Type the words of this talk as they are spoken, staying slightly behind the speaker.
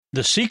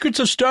The Secrets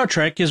of Star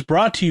Trek is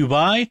brought to you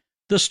by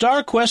the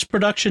StarQuest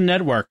Production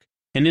Network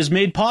and is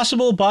made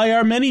possible by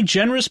our many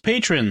generous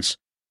patrons.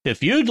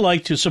 If you'd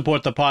like to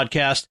support the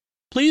podcast,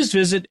 please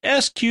visit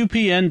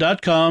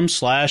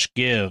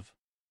sqpn.com/give.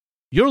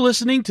 You're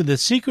listening to The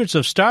Secrets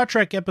of Star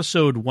Trek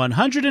episode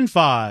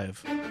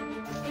 105.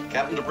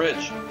 Captain to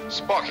bridge.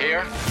 Spock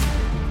here.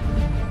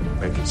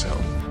 Make it so.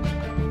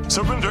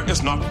 Surrender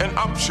is not an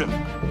option.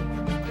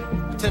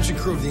 Attention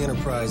crew of the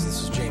Enterprise,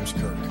 this is James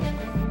Kirk.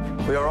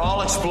 We are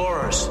all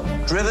explorers,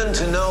 driven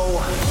to know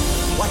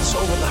what's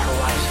over the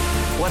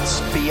horizon, what's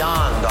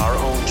beyond our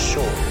own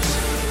shores.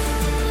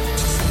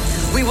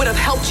 We would have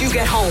helped you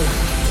get home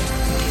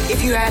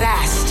if you had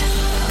asked.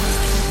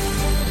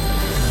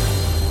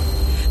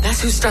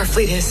 That's who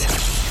Starfleet is.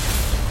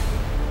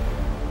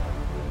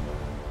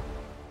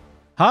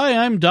 Hi,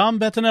 I'm Dom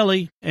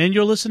Bettinelli, and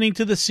you're listening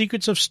to The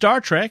Secrets of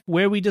Star Trek,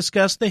 where we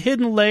discuss the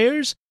hidden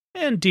layers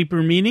and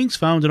deeper meanings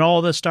found in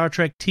all the Star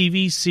Trek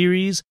TV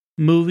series,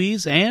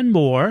 movies, and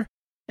more.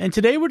 And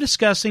today we're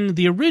discussing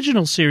the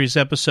original series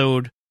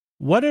episode,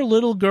 What Are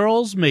Little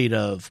Girls Made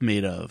Of?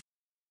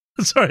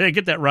 Sorry, I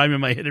get that rhyme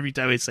in my head every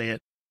time I say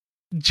it.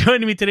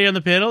 Joining me today on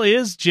the panel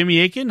is Jimmy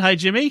Akin. Hi,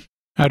 Jimmy.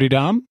 Howdy,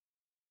 Dom.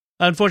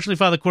 Unfortunately,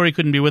 Father Corey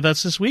couldn't be with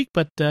us this week,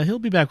 but he'll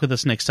be back with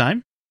us next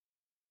time.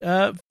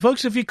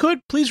 Folks, if you could,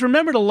 please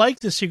remember to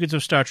like The Secrets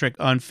of Star Trek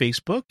on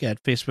Facebook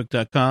at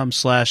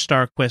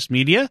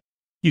facebook.com/StarQuestMedia.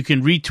 You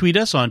can retweet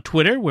us on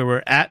Twitter, where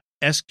we're at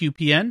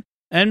SQPN.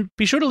 And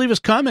be sure to leave us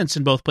comments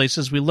in both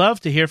places. We love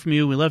to hear from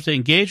you. We love to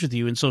engage with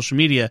you in social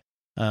media.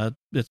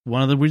 It's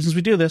one of the reasons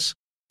we do this,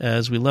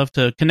 as we love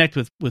to connect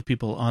with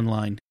people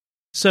online.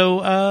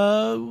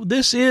 So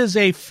this is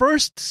a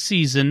first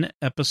season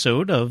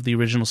episode of the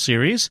original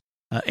series,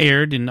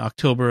 aired in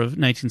October of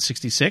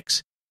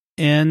 1966.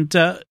 And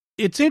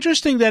it's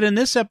interesting that in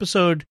this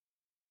episode,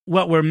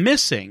 what we're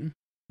missing,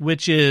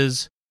 which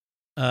is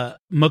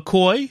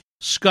McCoy,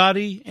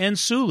 Scotty, and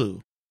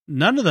Sulu.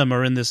 None of them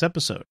are in this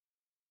episode.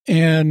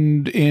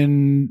 And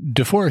in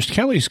DeForest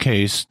Kelly's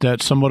case,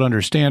 that's somewhat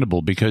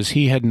understandable because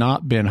he had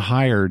not been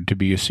hired to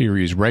be a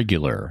series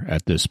regular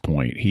at this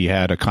point. He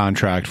had a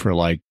contract for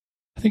I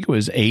think it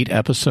was 8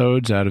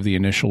 episodes out of the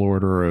initial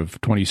order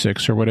of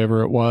 26 or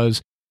whatever it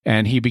was.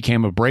 And he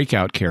became a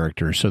breakout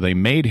character, so they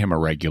made him a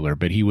regular,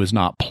 but he was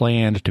not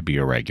planned to be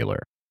a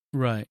regular.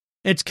 Right.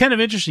 It's kind of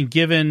interesting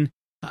given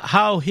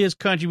how his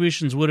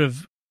contributions would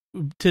have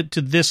to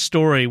this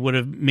story would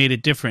have made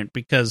it different,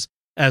 because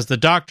as the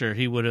Doctor,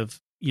 he would have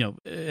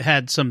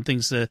had some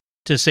things to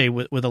say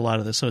with a lot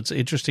of this. So it's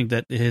interesting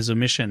that his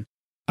omission.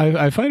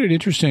 I find it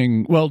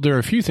interesting. Well, there are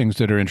a few things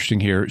that are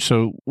interesting here.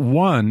 So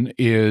one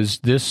is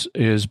this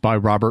is by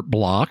Robert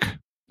Bloch,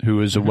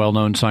 who is a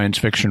well-known science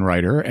fiction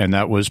writer, and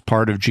that was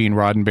part of Gene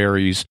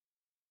Roddenberry's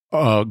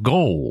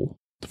goal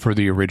for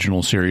the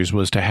original series,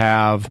 was to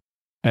have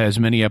as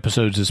many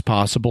episodes as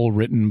possible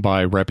written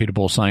by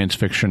reputable science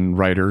fiction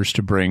writers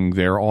to bring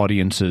their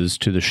audiences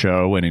to the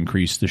show and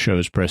increase the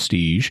show's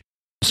prestige.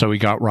 So we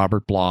got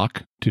Robert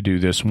Bloch to do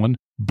this one,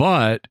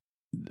 but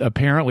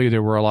apparently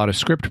there were a lot of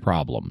script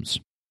problems.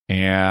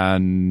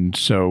 And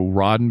so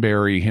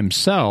Roddenberry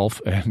himself,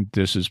 and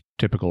this is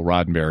typical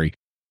Roddenberry,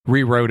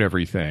 rewrote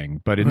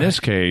everything. But in this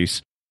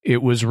case,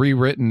 it was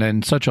rewritten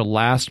in such a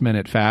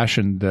last-minute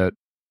fashion that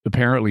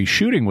apparently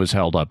shooting was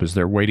held up as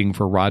they're waiting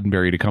for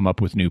Roddenberry to come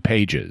up with new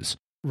pages.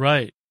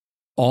 Right.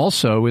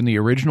 Also, in the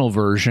original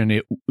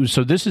version,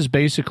 so this is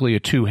basically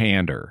a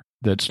two-hander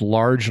that's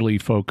largely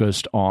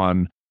focused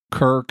on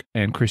Kirk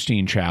and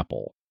Christine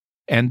Chapel.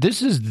 And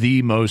this is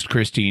the most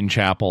Christine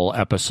Chapel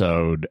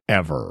episode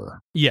ever.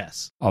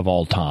 Yes. Of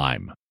all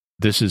time.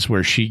 This is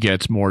where she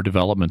gets more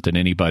development than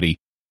anybody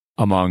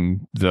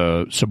among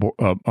the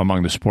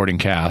supporting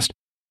cast.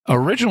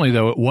 Originally,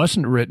 though, it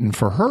wasn't written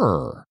for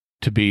her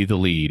to be the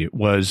lead. It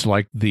was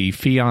like the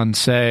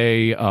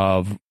fiancé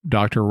of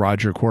Dr.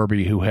 Roger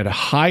Corby, who had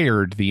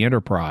hired the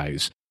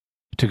Enterprise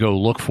to go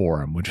look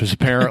for him, which was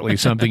apparently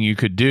something you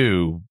could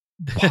do.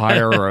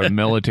 Hire a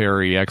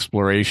military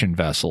exploration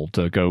vessel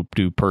to go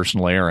do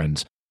personal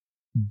errands.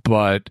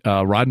 But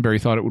Roddenberry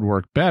thought it would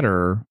work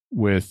better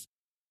with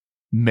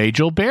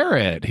Majel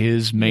Barrett,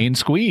 his main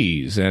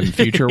squeeze and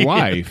future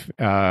wife,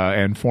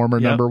 and former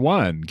number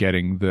one,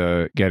 getting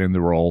the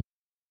role.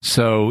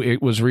 So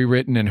it was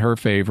rewritten in her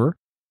favor.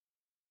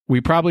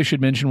 We probably should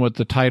mention what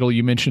the title,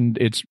 you mentioned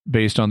it's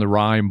based on the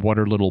rhyme, What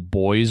Are Little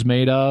Boys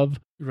Made Of?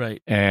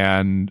 Right.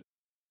 And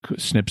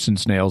Snips and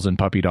Snails and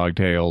Puppy Dog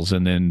Tails.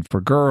 And then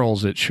for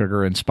girls, it's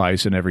Sugar and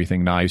Spice and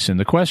Everything Nice. And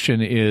the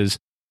question is,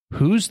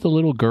 who's the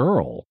little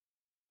girl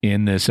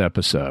in this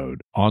episode?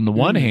 On the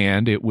one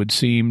hand, it would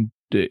seem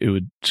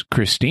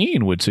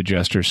Christine would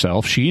suggest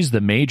herself. She's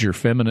the major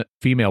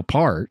female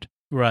part,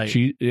 right?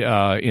 She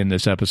in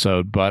this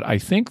episode, but I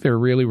think they're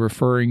really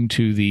referring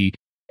to the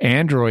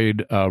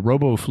android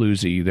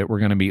Robo-Floozy that we're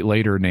going to meet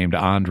later, named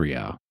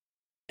Andrea.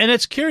 And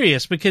it's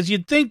curious because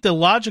you'd think the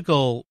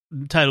logical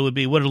title would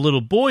be "What Are Little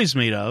Boys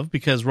Made Of?"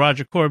 because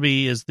Roger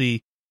Corby is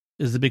the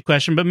big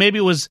question. But maybe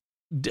it was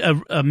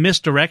a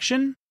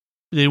misdirection.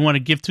 They didn't want to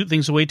give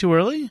things away too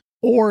early.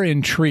 or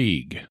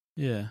intrigue.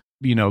 Yeah.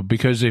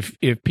 Because if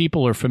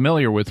people are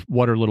familiar with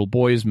what are little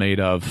boys made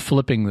of,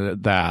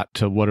 flipping that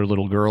to what are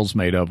little girls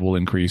made of will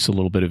increase a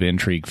little bit of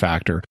intrigue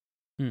factor.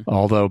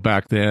 Although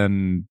back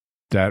then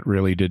that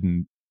really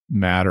didn't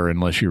matter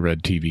unless you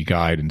read TV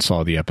Guide and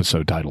saw the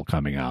episode title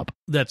coming up.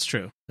 That's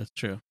true.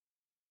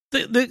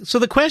 So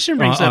the question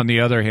brings up... On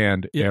the other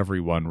hand,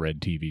 everyone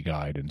read TV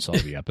Guide and saw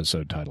the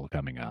episode title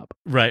coming up.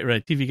 Right.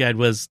 TV Guide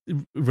was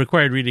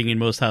required reading in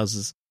most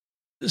houses.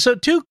 So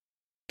two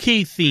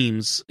key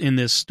themes in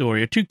this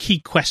story, or two key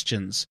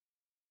questions.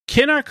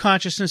 Can our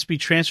consciousness be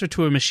transferred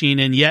to a machine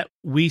and yet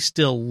we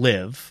still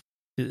live?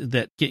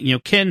 That,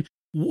 can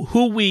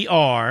who we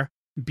are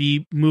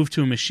be moved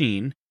to a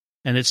machine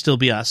and it still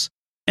be us?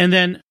 And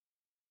then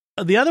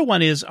the other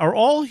one is, are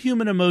all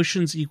human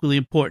emotions equally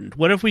important?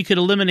 What if we could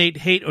eliminate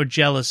hate or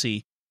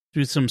jealousy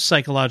through some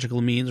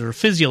psychological means or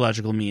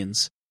physiological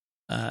means?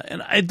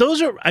 I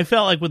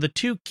felt like were the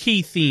two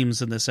key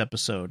themes in this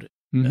episode.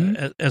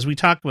 As we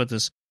talk about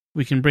this,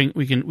 we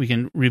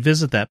can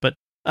revisit that. But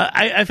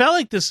I felt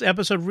like this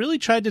episode really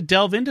tried to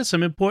delve into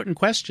some important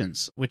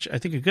questions, which I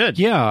think are good.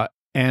 Yeah.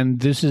 And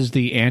this is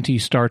the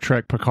anti-Star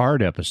Trek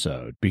Picard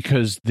episode,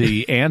 because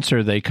the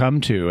answer they come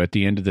to at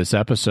the end of this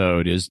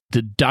episode is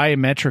the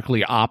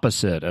diametrically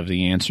opposite of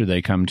the answer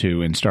they come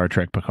to in Star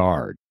Trek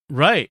Picard.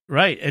 Right.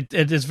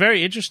 It is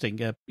very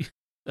interesting.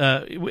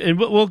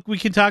 And we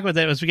can talk about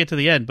that as we get to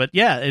the end. But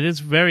yeah, it is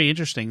very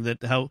interesting that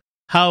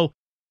how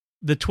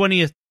the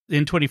 20th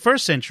and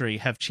 21st century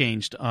have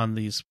changed on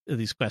these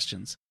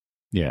questions.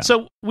 Yeah.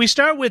 So we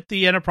start with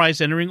the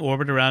Enterprise entering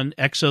orbit around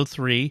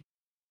XO3.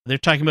 They're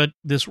talking about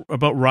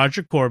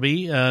Roger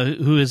Corby,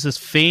 who is this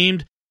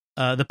famed,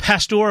 the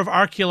pasteur of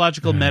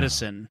archaeological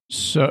medicine.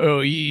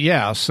 So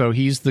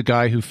he's the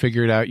guy who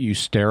figured out you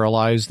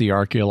sterilize the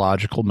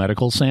archaeological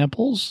medical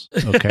samples.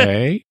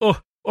 Okay.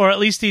 or at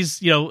least he's,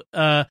 he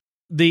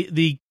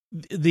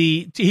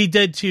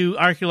did to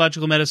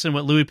archaeological medicine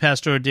what Louis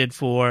Pasteur did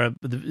for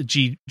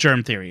the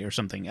germ theory or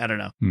something. I don't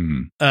know.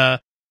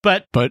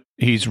 But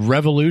he's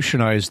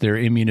revolutionized their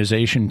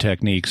immunization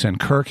techniques, and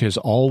Kirk has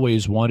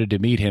always wanted to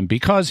meet him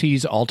because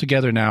he's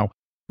altogether now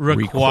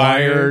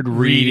required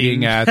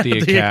reading at the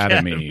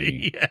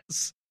Academy.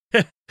 Yes.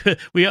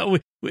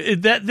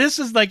 This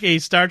is like a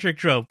Star Trek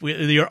trope.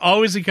 You're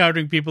always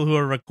encountering people who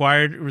are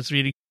required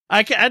reading.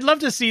 I'd love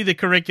to see the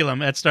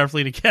curriculum at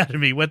Starfleet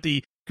Academy, what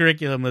the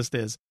curriculum list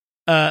is.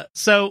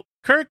 So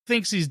Kirk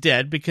thinks he's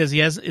dead because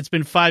it's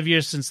been 5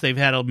 years since they've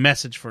had a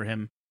message for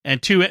him, and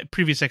 2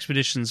 previous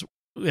expeditions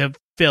have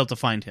failed to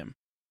find him.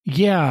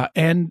 Yeah,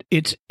 and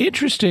it's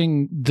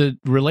interesting, the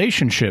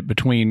relationship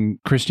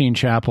between Christine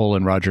Chapel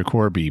and Roger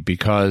Corby,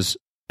 because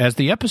as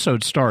the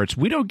episode starts,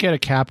 we don't get a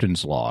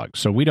captain's log,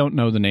 so we don't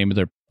know the name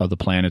of the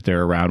planet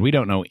they're around. We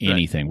don't know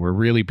anything. Right. We're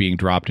really being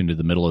dropped into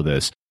the middle of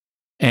this.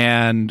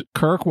 And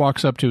Kirk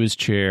walks up to his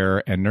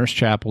chair, and Nurse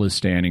Chapel is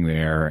standing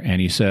there, and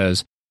he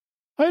says,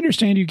 "I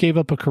understand you gave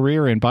up a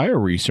career in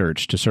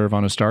bioresearch to serve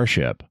on a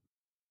starship."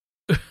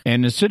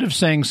 And instead of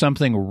saying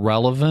something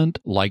relevant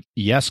like,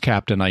 "Yes,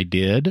 Captain, I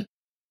did,"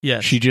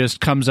 yes, she just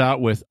comes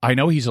out with, "I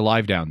know he's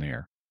alive down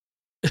there."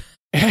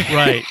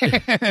 Right.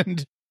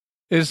 And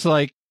it's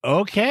like,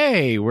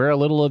 okay, we're a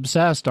little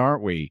obsessed,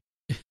 aren't we?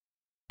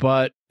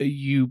 But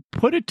you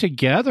put it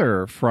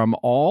together from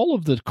all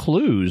of the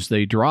clues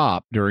they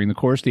drop during the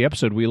course of the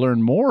episode, we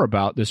learn more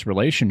about this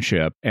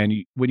relationship.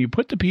 And when you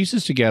put the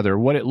pieces together,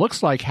 what it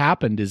looks like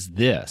happened is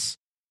this.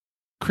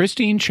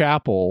 Christine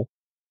Chapel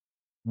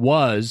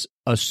was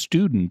a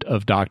student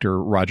of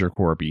Dr. Roger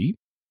Corby,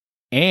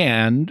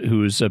 and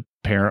who's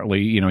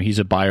apparently, he's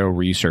a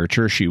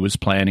bioresearcher. She was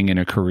planning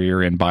a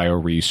career in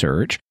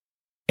bioresearch,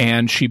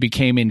 and she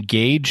became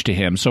engaged to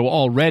him. So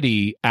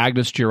already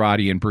Agnes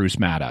Girardi and Bruce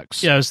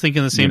Maddox. Yeah, I was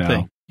thinking the same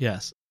thing.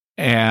 Yes.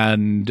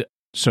 And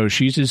so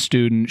she's his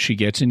student. She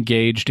gets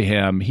engaged to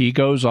him. He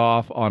goes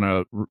off on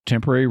a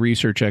temporary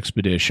research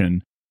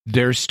expedition.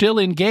 They're still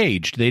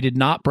engaged. They did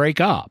not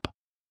break up.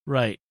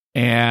 Right.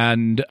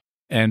 And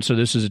so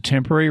this is a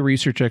temporary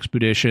research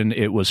expedition.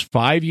 It was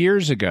 5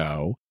 years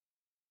ago,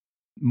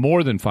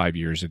 more than 5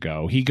 years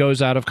ago. He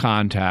goes out of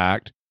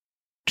contact.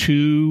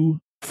 2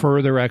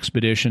 further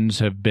expeditions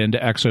have been to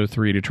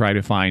XO3 to try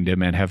to find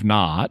him and have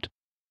not.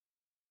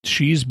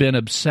 She's been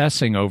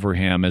obsessing over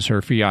him as her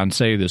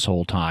fiancé this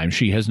whole time.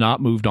 She has not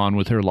moved on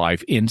with her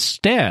life.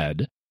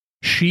 Instead,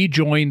 she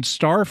joined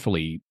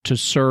Starfleet to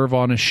serve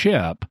on a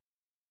ship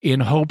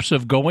in hopes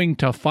of going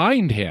to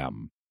find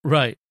him.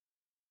 Right.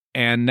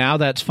 And now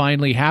that's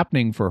finally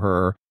happening for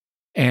her.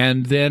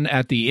 And then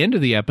at the end of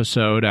the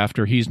episode,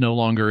 after he's no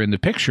longer in the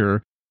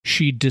picture,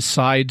 she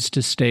decides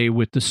to stay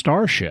with the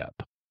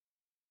starship.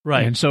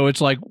 Right. And so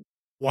it's like,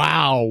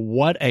 wow,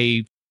 what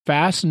a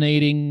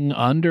fascinating,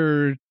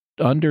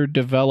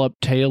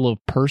 underdeveloped tale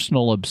of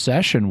personal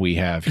obsession we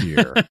have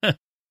here.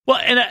 Well,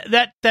 and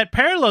that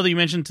parallel that you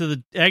mentioned to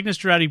the Agnes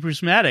Girardi,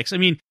 Bruce Maddox, I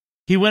mean,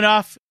 he went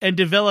off and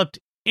developed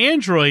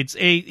androids,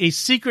 a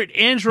secret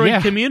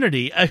android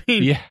community. I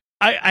mean,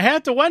 I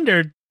have to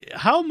wonder,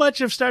 how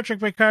much of Star Trek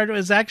Picard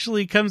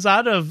actually comes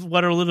out of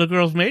what our little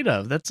girl's made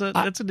of? That's an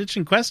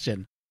interesting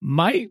question.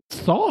 My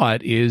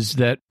thought is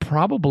that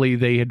probably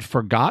they had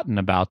forgotten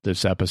about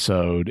this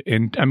episode.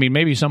 And I mean,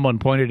 maybe someone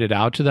pointed it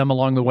out to them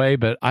along the way,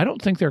 but I don't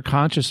think they're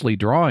consciously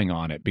drawing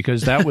on it,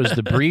 because that was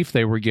the brief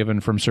they were given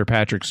from Sir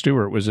Patrick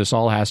Stewart, was this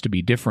all has to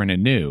be different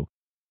and new.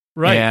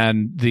 Right.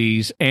 And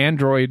these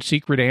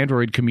secret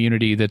android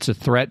community that's a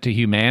threat to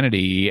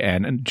humanity,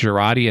 and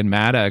Jurati and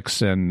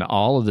Maddox and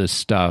all of this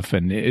stuff,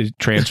 and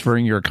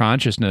transferring your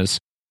consciousness.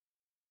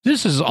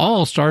 This is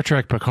all Star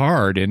Trek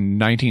Picard in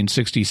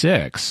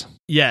 1966.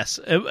 Yes.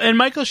 And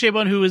Michael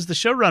Chabon, who is the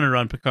showrunner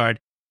on Picard,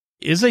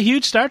 is a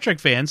huge Star Trek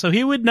fan, so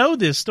he would know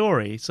this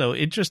story. So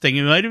interesting.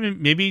 It might have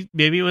been, maybe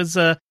it was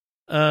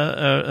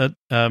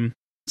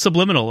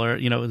subliminal, or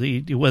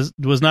he was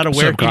not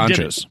aware.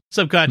 Subconscious.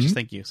 Subconscious. Mm-hmm.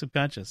 Thank you.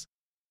 Subconscious.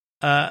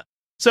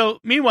 So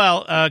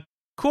meanwhile,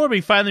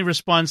 Corby finally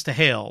responds to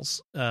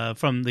hails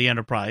from the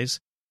Enterprise,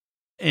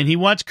 and he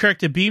wants Kirk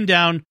to beam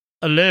down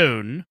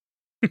alone.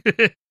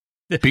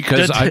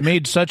 Because I've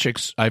made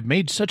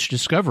such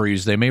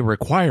discoveries, they may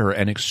require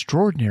an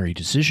extraordinary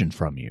decision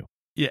from you.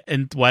 Yeah,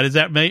 and why does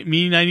that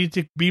mean I need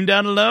to beam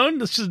down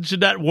alone?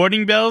 Should that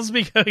warning bells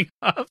be going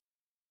off?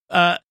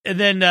 And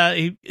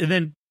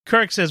then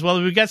Kirk says,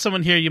 "Well, we've got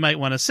someone here you might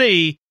want to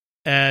see."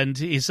 And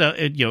he's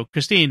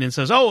Christine, and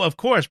says, "Oh, of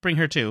course, bring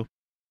her too."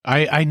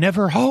 I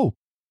never hope.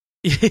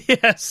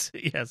 Yes.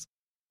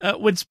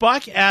 When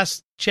Spock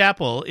asks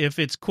Chapel if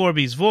it's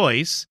Corby's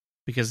voice,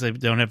 because they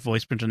don't have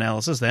voice print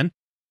analysis, then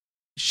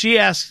she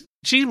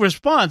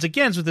responds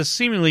again with this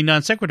seemingly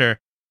non sequitur,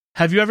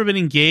 "Have you ever been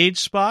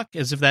engaged, Spock?"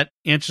 As if that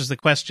answers the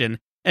question.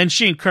 And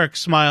she and Kirk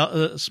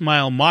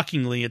smile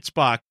mockingly at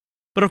Spock.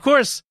 But of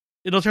course,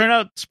 it'll turn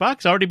out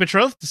Spock's already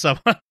betrothed to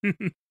someone.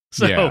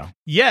 So, yeah.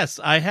 Yes,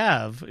 I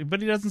have.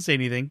 But he doesn't say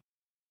anything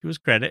to his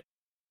credit.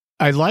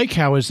 I like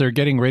how, as they're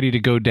getting ready to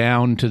go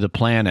down to the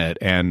planet,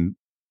 and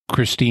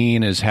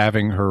Christine is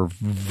having her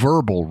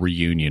verbal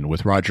reunion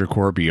with Roger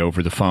Corby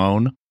over the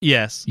phone.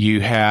 Yes.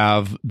 You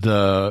have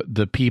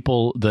the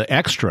people, the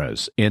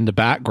extras in the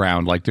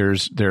background, like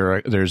there's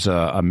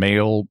a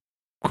male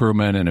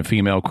crewman and a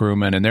female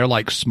crewman, and they're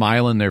like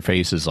smiling their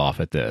faces off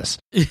at this.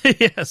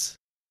 Yes.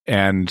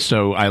 And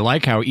so I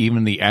like how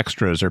even the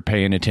extras are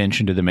paying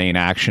attention to the main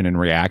action and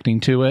reacting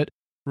to it.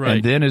 Right.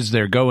 And then as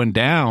they're going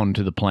down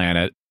to the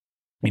planet,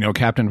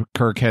 Captain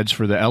Kirk heads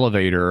for the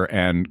elevator,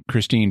 and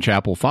Christine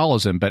Chapel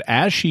follows him. But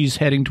as she's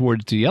heading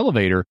towards the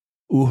elevator,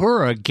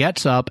 Uhura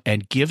gets up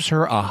and gives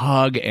her a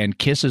hug and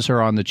kisses her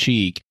on the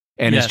cheek,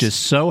 and is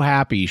just so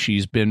happy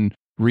she's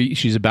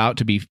about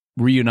to be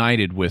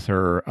reunited with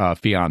her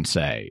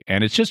fiancé.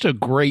 And it's just a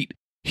great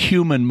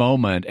human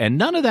moment, and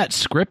none of that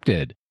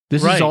scripted.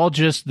 This is all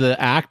just the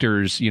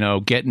actors,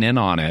 getting in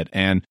on it,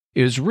 and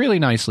it was really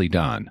nicely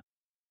done.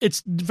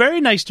 It's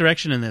very nice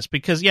direction in this,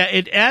 because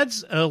it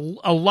adds a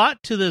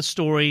lot to the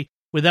story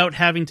without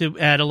having to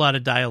add a lot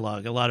of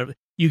dialogue.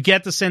 You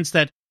get the sense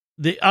that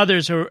the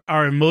others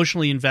are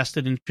emotionally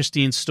invested in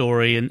Christine's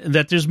story, and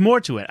that there's more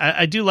to it.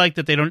 I do like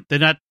that they're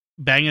not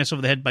banging us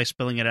over the head by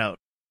spelling it out.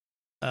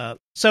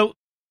 So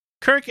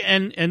Kirk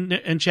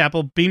and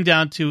Chapel beam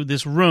down to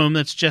this room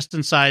that's just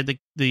inside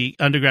the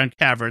underground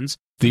caverns.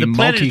 The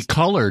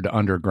multicolored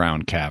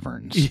underground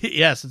caverns.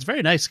 Yes, it's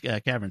very nice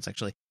caverns,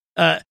 actually.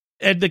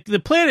 And the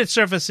planet's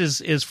surface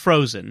is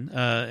frozen,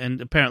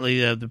 and apparently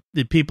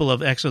the people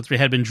of Exo-3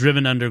 had been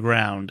driven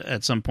underground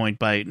at some point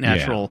by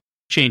natural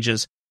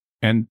changes.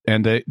 And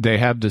they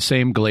have the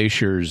same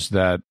glaciers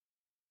that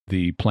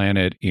the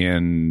planet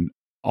in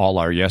All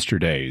Our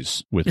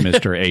Yesterdays with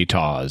Mr.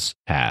 Atoz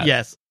had.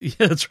 Yes,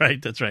 that's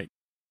right.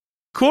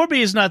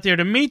 Corby is not there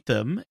to meet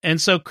them,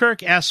 and so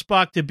Kirk asks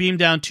Spock to beam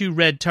down 2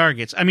 red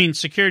targets. I mean,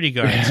 security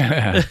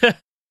guards.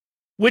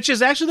 Which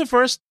is actually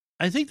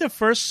the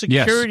first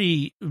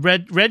security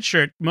red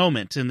shirt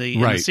moment in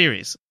the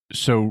series.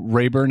 So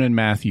Rayburn and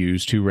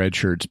Matthews, 2 red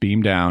shirts,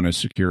 beam down as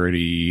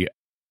security.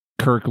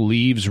 Kirk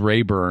leaves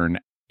Rayburn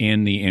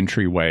in the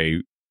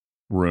entryway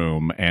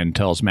room and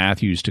tells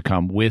Matthews to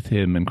come with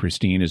him and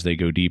Christine as they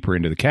go deeper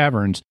into the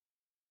caverns.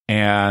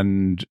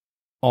 And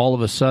all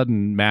of a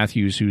sudden,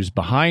 Matthews, who's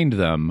behind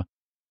them,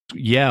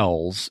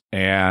 yells,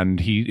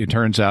 and it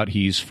turns out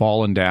he's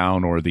fallen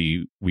down, or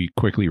we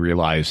quickly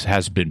realize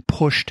has been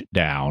pushed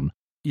down.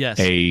 Yes.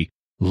 A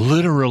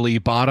literally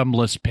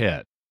bottomless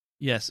pit.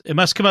 Yes. It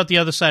must come out the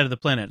other side of the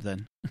planet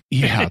then.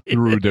 Yeah,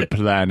 through the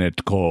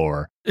planet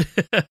core.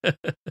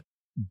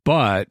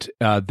 But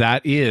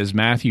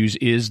Matthews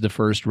is the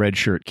first red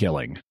shirt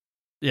killing.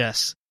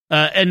 Yes.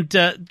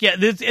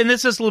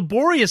 This is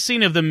laborious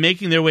scene of them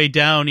making their way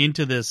down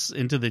into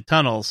the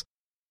tunnels.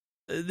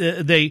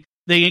 They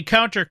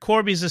encounter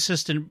Corby's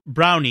assistant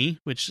Brownie,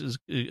 which is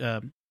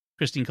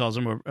Christine calls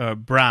him, or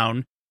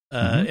Brown.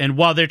 And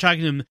while they're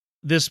talking to him,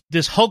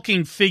 this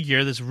hulking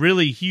figure, this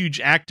really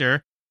huge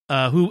actor,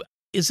 who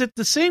is it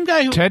the same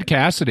guy who Ted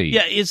Cassidy?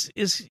 Yeah, is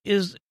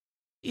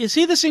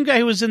he the same guy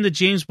who was in the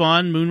James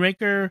Bond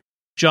Moonraker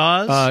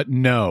Jaws?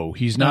 No,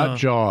 he's not Oh.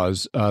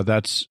 Jaws.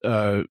 That's,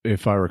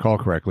 if I recall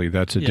correctly,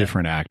 that's a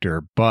different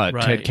actor. But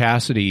Right. Ted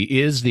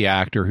Cassidy is the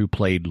actor who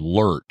played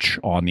Lurch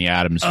on The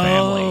Addams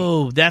Family.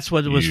 Oh, that's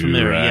what it was from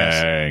there.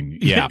 Yes. Rang.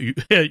 Yeah.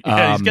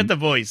 He's got the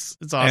voice.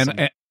 It's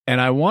awesome. And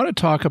I want to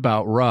talk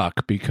about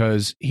Ruck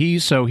because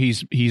he's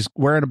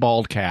wearing a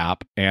bald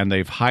cap and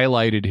they've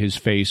highlighted his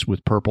face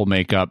with purple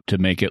makeup to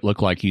make it look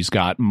like he's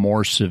got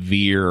more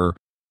severe,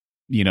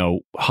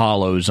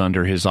 hollows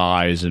under his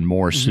eyes and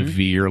more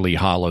severely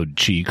hollowed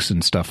cheeks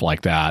and stuff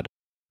like that.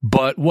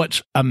 But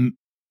what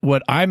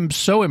I'm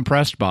so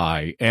impressed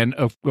by, and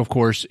of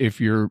course,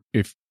 if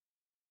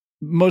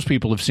most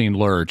people have seen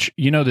Lurch,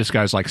 this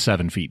guy's like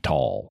 7 feet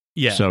tall.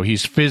 Yeah. So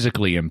he's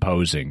physically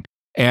imposing.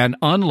 And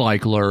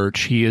unlike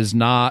Lurch, he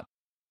doesn't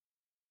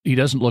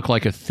look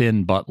like a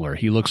thin butler.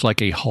 He looks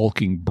like a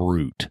hulking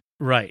brute.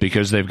 Right.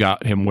 Because they've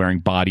got him wearing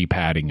body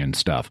padding and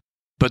stuff.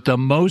 But the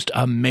most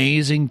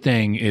amazing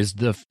thing is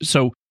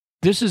so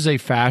this is a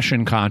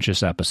fashion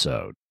conscious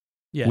episode.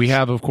 Yes. We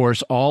have, of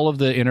course, all of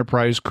the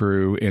Enterprise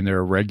crew in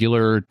their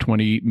regular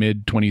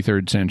mid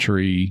 23rd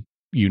century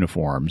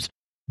uniforms.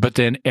 But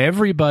then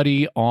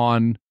everybody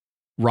on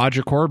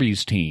Roger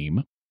Corby's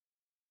team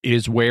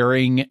is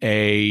wearing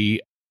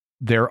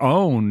their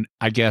own,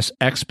 I guess,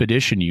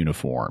 expedition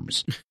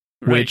uniforms,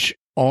 Right. which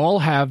all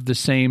have the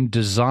same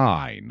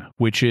design,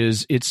 which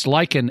is it's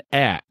like an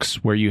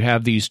X where you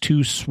have these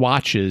two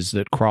swatches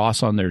that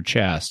cross on their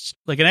chests.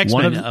 Like an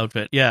X-Men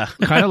outfit. Yeah.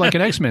 Kind of like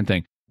an X-Men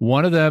thing.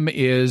 One of them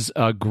is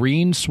a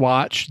green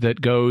swatch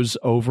that goes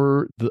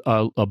over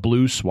a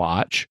blue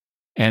swatch.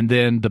 And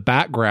then the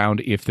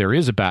background, if there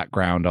is a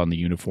background on the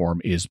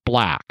uniform, is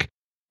black.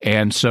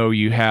 And so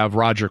you have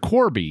Roger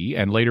Corby,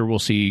 and later we'll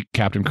see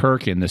Captain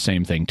Kirk in the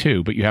same thing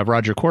too, but you have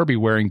Roger Corby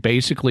wearing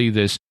basically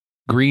this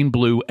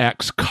green-blue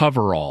X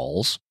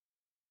coveralls.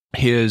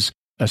 His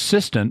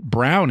assistant,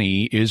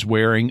 Brownie, is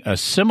wearing a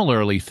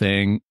similarly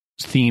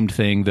themed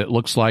thing that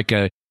looks like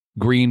a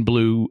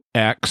green-blue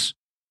X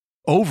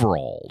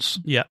overalls.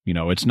 Yeah.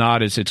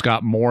 It's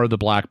got more of the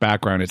black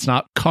background. It's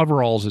not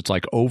coveralls, it's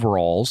like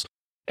overalls.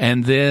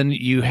 And then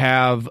you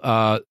have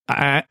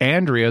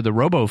Andrea, the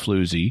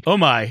Robo-Floozy. Oh,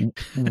 my.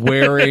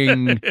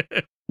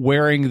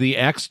 wearing the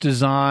X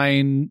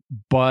design,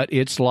 but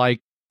it's like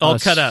all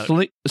cut out.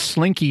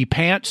 Slinky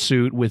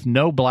pantsuit with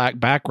no black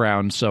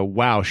background. So,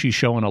 wow, she's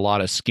showing a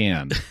lot of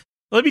skin.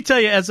 Let me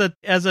tell you, as an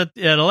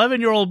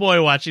 11-year-old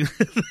boy watching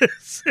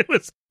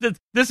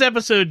this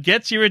episode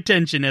gets your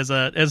attention as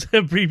a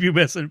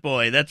prepubescent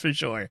boy. That's for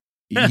sure.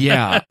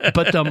 Yeah,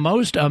 but the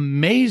most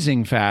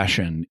amazing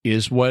fashion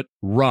is what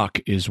Ruck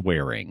is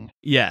wearing.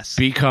 Yes.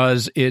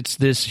 Because it's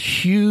this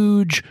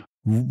huge,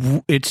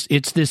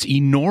 it's this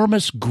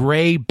enormous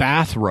gray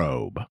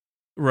bathrobe.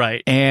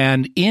 Right.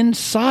 And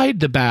inside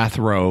the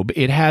bathrobe,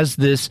 it has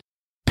this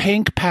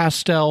pink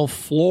pastel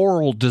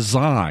floral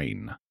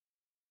design.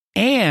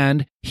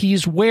 And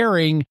he's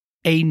wearing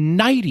a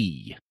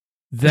nightie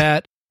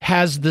that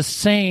has the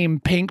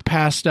same pink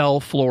pastel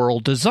floral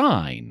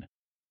design.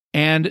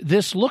 And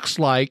this looks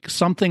like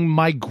something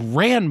my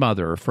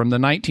grandmother from the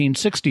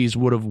 1960s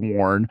would have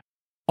worn,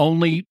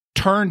 only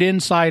turned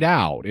inside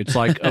out. It's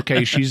like,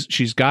 okay,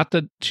 she's got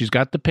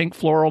the pink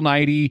floral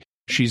nightie,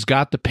 she's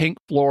got the pink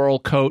floral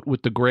coat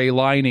with the gray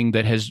lining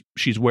that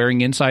she's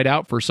wearing inside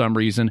out for some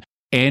reason,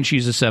 and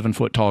she's a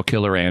 7-foot tall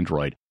killer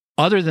android.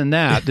 Other than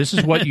that, this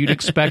is what you'd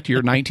expect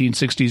your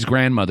 1960s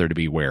grandmother to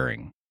be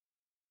wearing.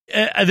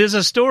 There's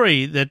a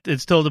story that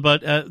it's told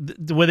about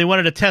where they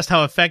wanted to test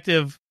how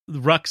effective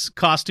Ruck's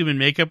costume and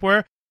makeup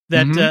were.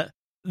 That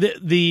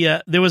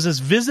there was this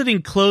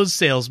visiting clothes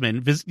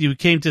salesman who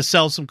came to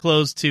sell some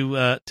clothes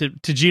to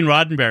Gene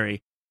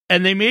Roddenberry,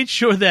 and they made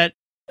sure that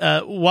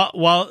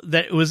while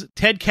that it was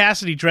Ted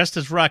Cassidy dressed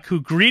as Ruck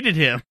who greeted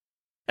him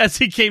as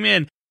he came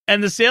in,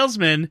 and the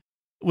salesman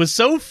was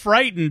so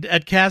frightened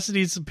at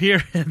Cassidy's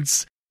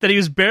appearance that he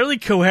was barely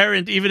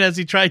coherent even as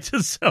he tried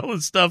to sell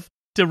his stuff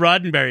to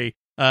Roddenberry.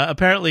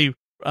 Apparently,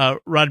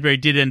 Roddenberry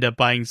did end up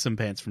buying some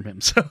pants from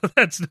him, so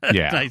that's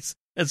nice.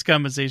 That's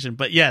compensation.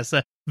 But yes,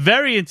 a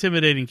very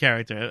intimidating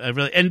character.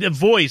 And the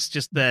voice,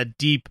 just that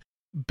deep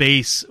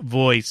bass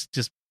voice,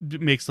 just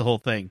makes the whole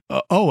thing.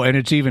 And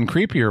it's even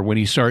creepier when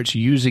he starts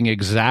using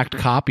exact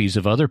copies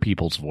of other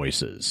people's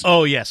voices.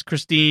 Oh yes,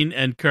 Christine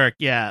and Kirk.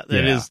 Yeah,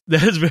 that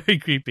is very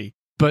creepy.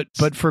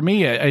 But for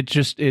me,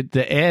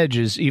 the edge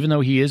is, even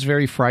though he is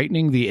very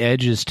frightening, the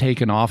edge is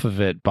taken off of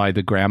it by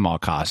the grandma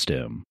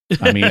costume.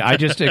 I mean, I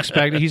just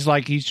expect he's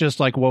just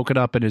woken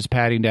up and is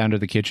padding down to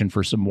the kitchen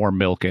for some more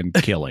milk and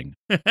killing.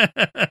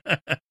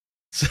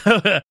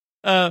 So,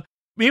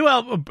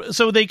 meanwhile,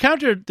 so they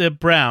encountered the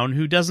Brown,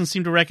 who doesn't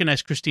seem to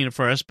recognize Christine at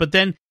first, but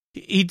then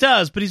he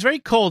does, but he's very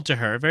cold to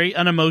her, very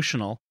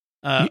unemotional.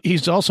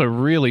 He's also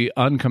really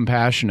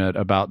uncompassionate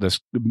about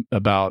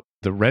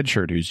the red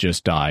shirt who's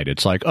just died.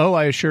 It's like, oh,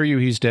 I assure you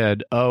he's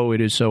dead. Oh,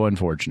 it is so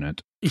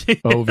unfortunate. Yes.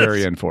 Oh,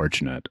 very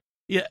unfortunate.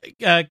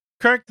 Yeah.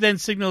 Kirk then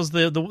signals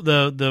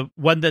the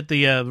one that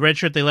the red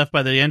shirt they left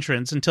by the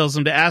entrance and tells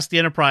them to ask the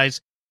Enterprise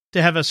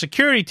to have a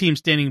security team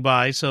standing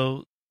by.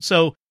 So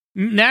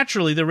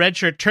naturally, the red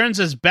shirt turns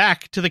his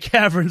back to the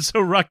cavern so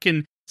Ruck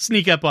can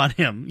sneak up on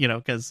him,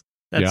 because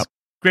that's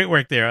great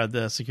work there on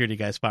the security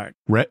guy's part.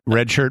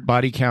 Red shirt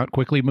body count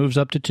quickly moves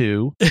up to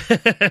 2.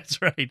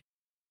 That's right.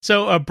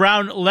 So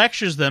Brown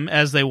lectures them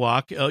as they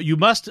walk. You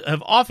must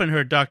have often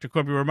heard Dr.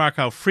 Corby remark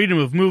how freedom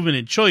of movement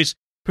and choice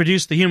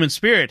produced the human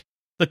spirit.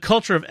 The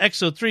culture of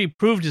Exo-3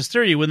 proved his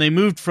theory. When they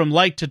moved from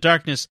light to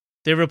darkness,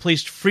 they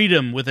replaced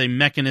freedom with a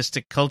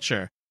mechanistic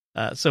culture.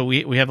 So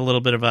we have a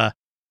little bit of a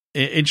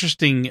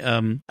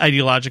interesting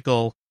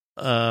ideological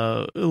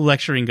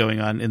lecturing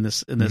going on in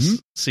this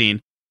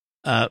scene.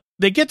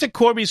 They get to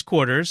Corby's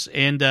quarters,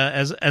 and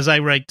as I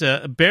write,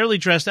 barely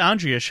dressed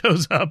Andrea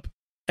shows up,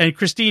 and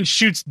Christine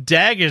shoots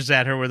daggers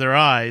at her with her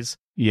eyes.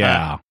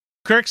 Yeah.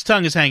 Kirk's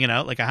tongue is hanging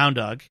out like a hound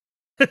dog.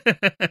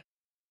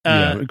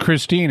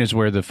 Christine is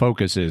where the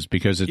focus is,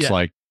 because it's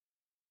like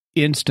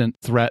instant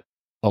threat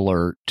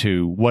alert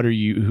to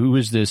who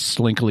is this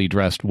slinkily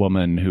dressed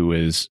woman who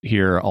is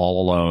here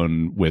all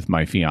alone with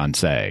my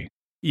fiance?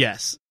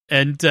 Yes.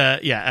 And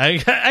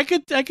I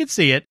could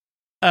see it.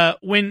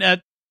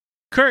 When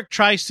Kirk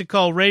tries to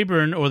call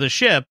Rayburn or the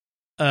ship,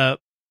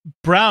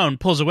 Brown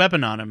pulls a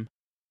weapon on him.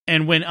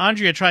 And when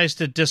Andrea tries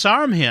to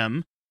disarm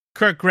him,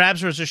 Kirk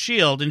grabs her as a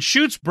shield and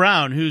shoots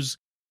Brown, who's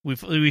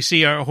we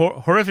see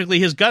horrifically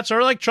his guts are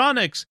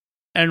electronics.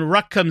 And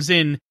Ruck comes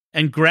in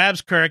and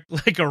grabs Kirk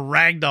like a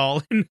rag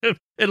doll and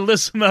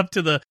lifts him up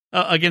to the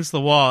against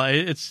the wall.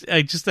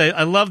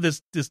 I love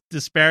this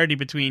disparity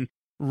between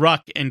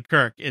Ruck and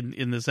Kirk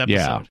in this episode.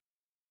 Yeah.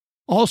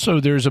 Also,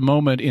 there's a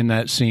moment in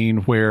that scene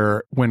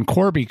where when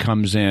Corby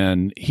comes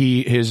in,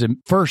 his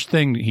first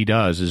thing he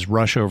does is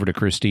rush over to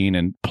Christine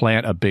and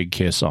plant a big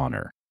kiss on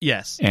her.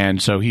 Yes.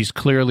 And so he's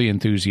clearly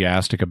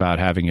enthusiastic about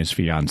having his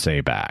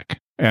fiancée back.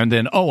 And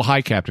then,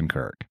 hi, Captain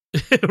Kirk.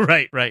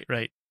 Right.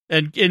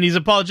 And he's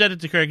apologetic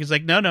to Kirk. He's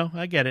like, no,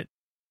 I get it.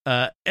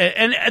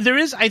 And there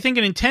is, I think,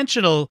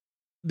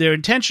 they're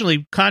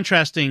intentionally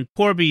contrasting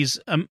Corby's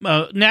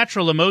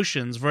natural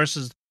emotions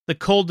versus the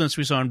coldness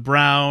we saw in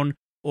Brown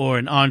or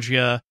in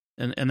Andrea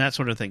and that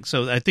sort of thing.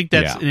 So I think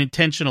that's an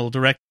intentional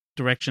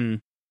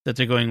direction that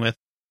they're going with.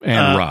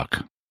 And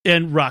Ruck.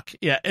 And Ruck,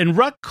 yeah. And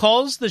Ruck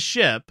calls the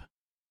ship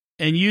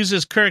and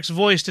uses Kirk's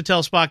voice to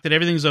tell Spock that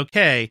everything's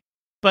okay,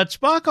 but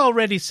Spock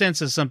already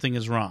senses something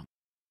is wrong.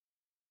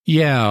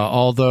 Yeah,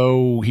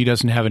 although he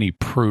doesn't have any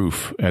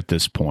proof at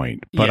this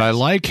point. But yes. I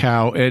like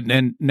how,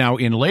 and now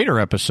in later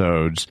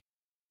episodes,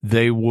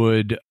 they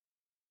would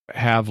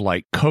have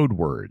like code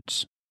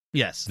words.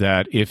 Yes.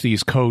 That if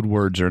these code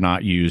words are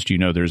not used,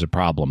 there's a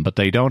problem. But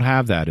they don't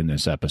have that in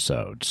this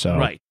episode. So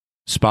right.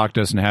 Spock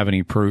doesn't have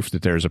any proof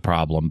that there's a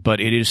problem. But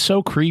it is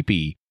so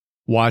creepy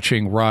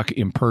watching Ruck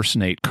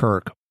impersonate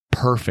Kirk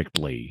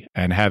perfectly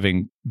and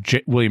having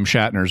William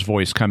Shatner's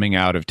voice coming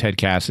out of Ted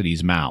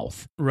Cassidy's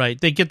mouth. Right.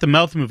 They get the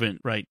mouth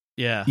movement right.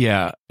 Yeah.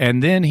 Yeah.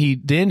 And then he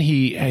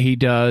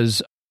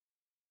does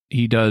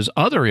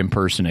other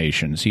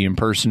impersonations. He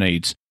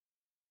impersonates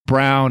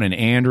Brown and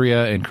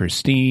Andrea and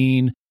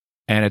Christine.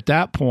 And at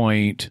that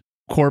point,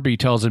 Corby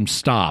tells him,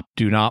 stop,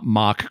 do not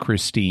mock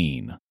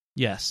Christine.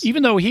 Yes.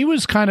 Even though he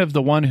was kind of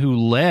the one who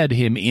led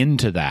him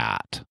into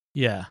that.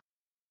 Yeah.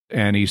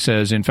 And he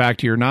says, in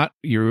fact, you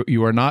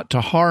are not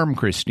to harm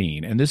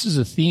Christine. And this is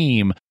a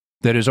theme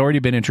that has already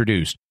been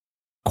introduced.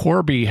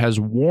 Corby has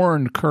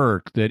warned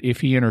Kirk that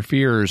if he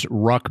interferes,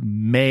 Ruck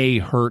may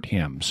hurt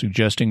him,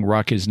 suggesting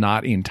Ruck is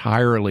not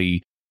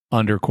entirely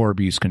under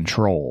Corby's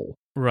control.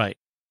 Right.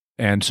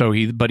 And so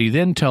he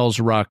then tells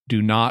Ruck,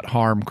 do not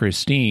harm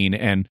Christine.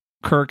 And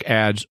Kirk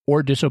adds,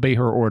 or disobey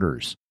her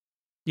orders.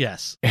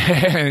 Yes.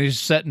 And he's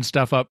setting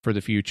stuff up for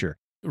the future.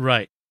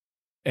 Right.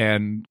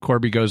 And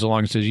Corby goes along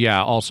and says,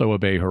 yeah, also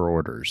obey her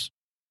orders.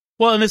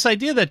 Well, and this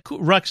idea that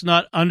Ruck's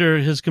not under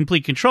his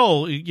complete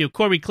control,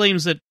 Corby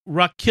claims that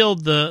Ruck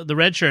killed the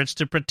red shirts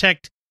to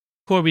protect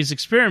Corby's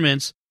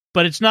experiments,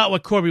 but it's not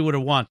what Corby would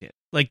have wanted.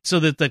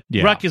 So that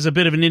Ruck is a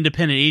bit of an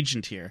independent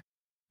agent here.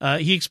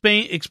 He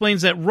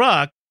explains that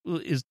Ruck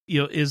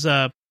is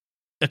a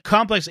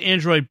complex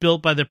android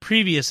built by the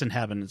previous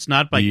inhabitants,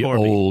 not by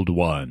Corby.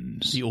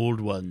 The old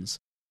ones.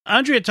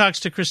 Andrea talks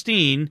to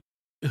Christine,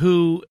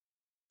 who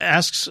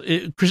asks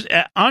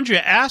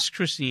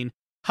Christine,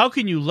 how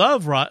can you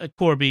love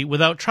Corby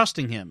without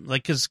trusting him?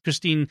 Because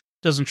Christine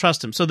doesn't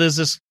trust him. So there's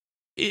this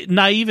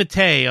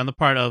naivete on the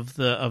part of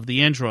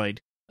the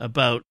android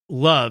about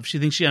love. She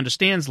thinks she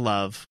understands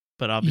love,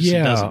 but obviously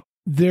doesn't.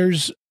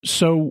 There's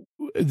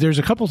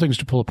a couple things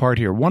to pull apart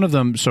here. One of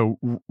them,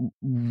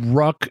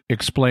 Ruck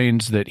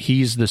explains that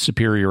he's the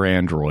superior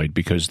android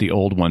because the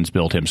old ones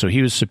built him. So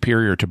he was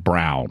superior to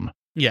Brown,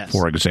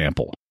 for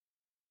example.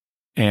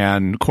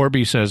 And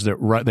Corby says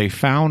that they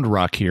found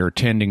Ruck here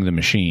tending the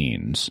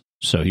machines.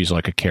 So he's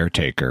like a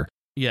caretaker.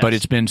 Yes. But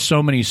it's been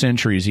so many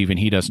centuries, even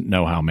he doesn't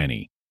know how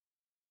many.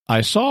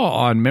 I saw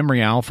on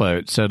Memory Alpha,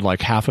 it said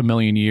like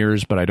 500,000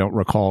 years, but I don't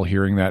recall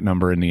hearing that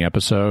number in the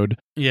episode.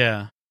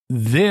 Yeah.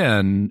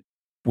 Then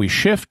we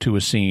shift to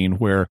a scene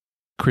where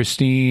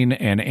Christine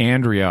and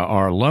Andrea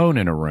are alone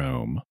in a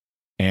room,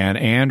 and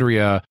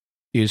Andrea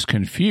is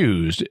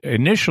confused.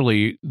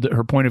 Initially,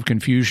 her point of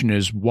confusion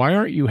is, why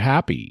aren't you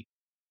happy?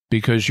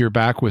 Because you're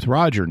back with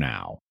Roger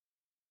now.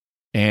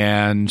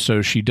 And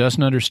so she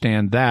doesn't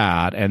understand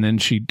that. And then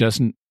she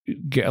doesn't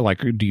get, like,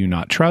 do you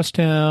not trust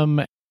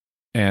him?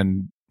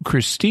 And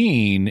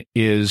Christine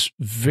is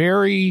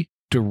very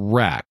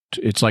direct.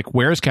 It's like,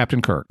 where's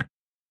Captain Kirk?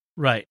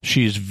 Right.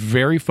 She's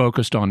very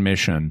focused on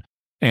mission.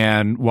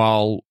 And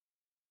while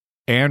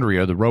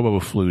Andrea, the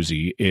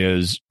robo-floozy,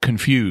 is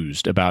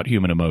confused about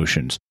human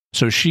emotions.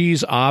 So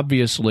she's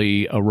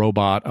obviously a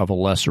robot of a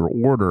lesser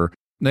order.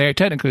 They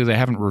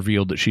haven't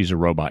revealed that she's a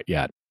robot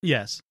yet.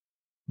 Yes.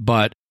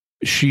 But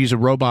she's a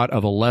robot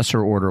of a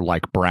lesser order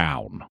like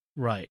Brown.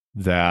 Right.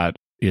 That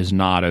is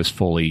not as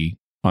fully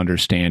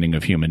understanding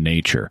of human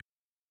nature.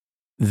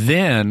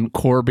 Then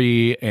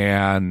Corby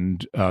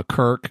and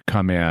Kirk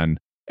come in,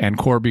 and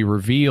Corby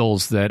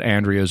reveals that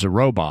Andrea is a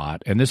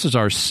robot. And this is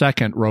our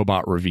second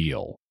robot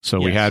reveal. So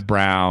we had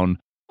Brown.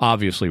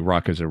 Obviously,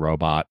 Ruck is a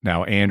robot.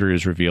 Now Andrea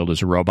is revealed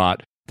as a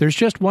robot. There's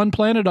just one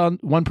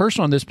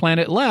person on this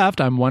planet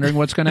left. I'm wondering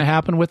what's going to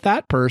happen with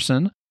that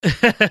person.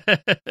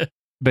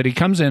 But he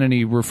comes in and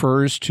he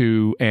refers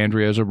to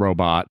Andrea as a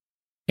robot.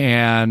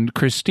 And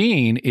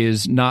Christine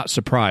is not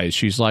surprised.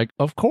 She's like,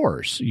 of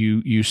course,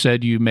 you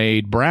said you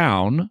made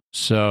Brown,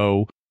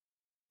 so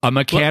a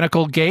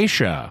mechanical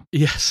geisha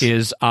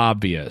is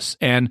obvious.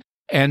 And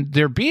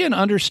they're being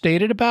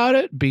understated about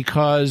it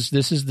because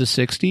this is the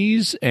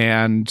 60s,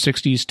 and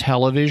 60s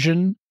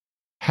television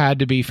had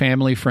to be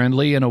family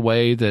friendly in a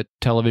way that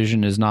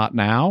television is not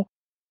now.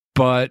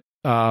 But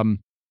in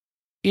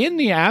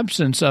the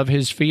absence of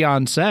his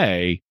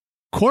fiancée,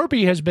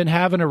 Corby has been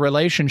having a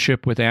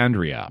relationship with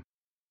Andrea.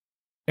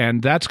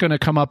 And that's going to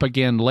come up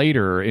again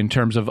later in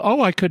terms of,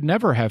 I could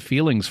never have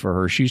feelings for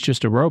her. She's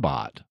just a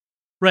robot.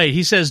 Right.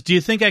 He says, do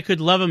you think I could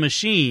love a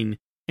machine?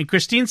 And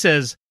Christine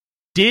says,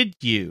 did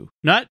you?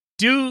 Not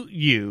do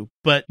you,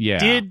 but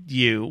did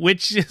you?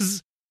 Which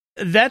is,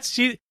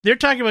 they're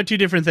talking about two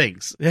different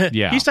things.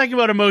 Yeah. He's talking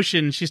about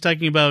emotion. She's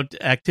talking about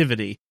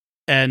activity,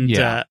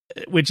 and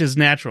which is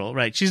natural,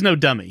 right? She's no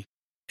dummy.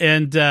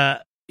 And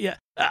this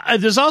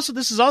is also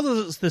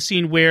the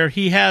scene where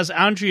he has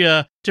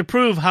Andrea, to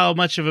prove how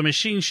much of a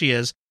machine she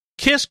is,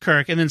 kiss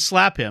Kirk and then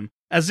slap him,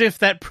 as if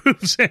that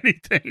proves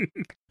anything.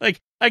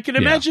 Like, I can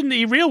imagine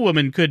a real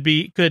woman could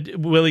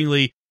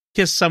willingly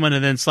kiss someone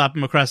and then slap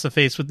him across the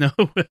face with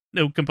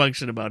no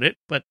compunction about it.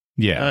 But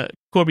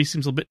Corby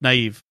seems a bit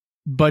naive.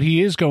 But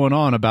he is going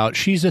on about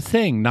she's a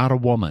thing, not a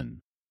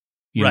woman.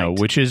 You know,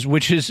 which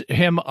is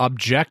him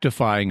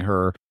objectifying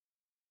her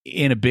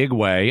in a big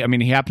way. I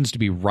mean, he happens to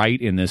be right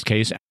in this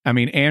case. I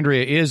mean,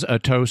 Andrea is a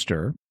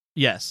toaster.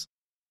 Yes.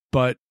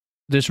 But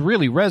this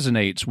really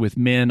resonates with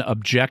men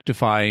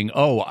objectifying,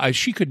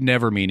 she could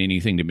never mean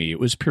anything to me. It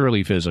was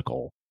purely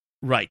physical.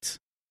 Right.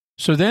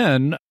 So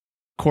then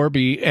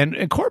Corby,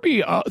 and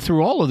Corby,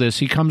 through all of this,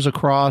 he comes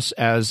across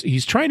as,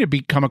 he's trying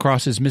to come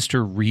across as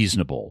Mr.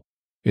 Reasonable.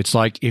 It's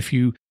like, if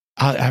you,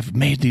 I've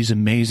made these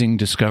amazing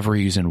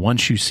discoveries, and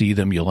once you see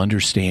them, you'll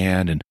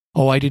understand. And,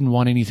 I didn't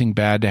want anything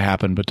bad to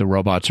happen, but the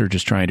robots are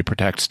just trying to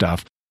protect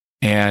stuff.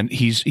 And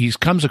he's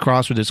comes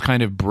across with this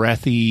kind of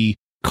breathy,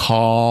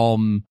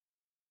 calm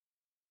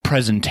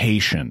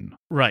presentation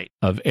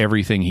of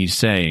everything he's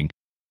saying.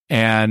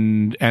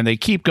 And they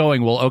keep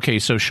going, well, okay,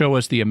 so show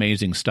us the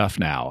amazing stuff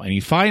now. And he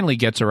finally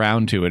gets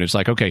around to it. It's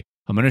like, okay,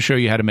 I'm going to show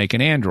you how to make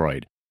an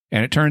android.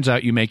 And it turns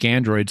out you make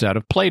androids out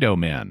of Play-Doh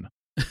men.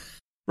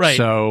 Right.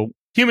 So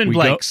human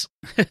blanks.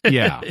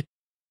 Yeah.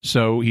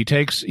 So he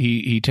takes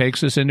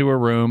us into a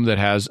room that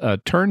has a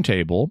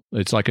turntable.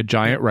 It's like a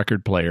giant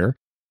record player.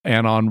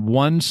 And on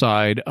one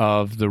side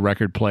of the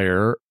record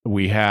player,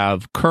 we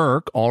have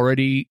Kirk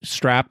already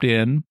strapped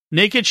in.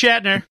 Naked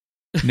Shatner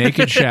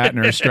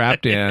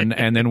strapped in.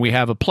 And then we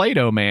have a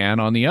Play-Doh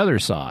man on the other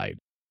side.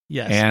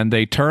 Yes. And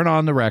they turn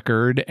on the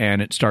record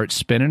and it starts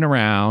spinning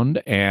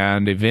around.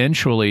 And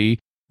eventually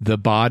the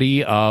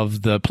body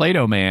of the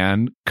Play-Doh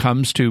man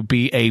comes to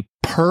be a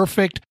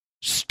perfect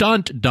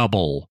stunt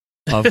double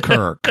of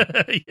Kirk.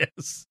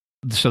 Yes.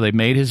 So they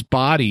made his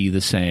body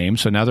the same.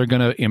 So now they're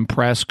going to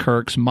impress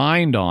Kirk's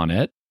mind on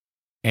it.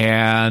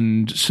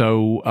 And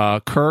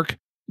so Kirk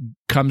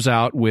comes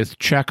out with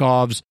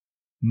Chekhov's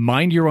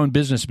 "Mind your own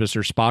business,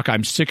 Mr. Spock.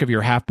 I'm sick of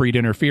your half-breed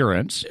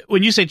interference."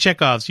 When you say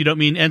Chekhov's, you don't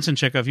mean Ensign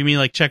Chekhov. You mean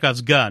like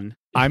Chekhov's gun.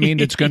 I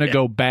mean, it's going to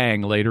go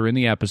bang later in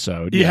the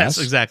episode. Yes,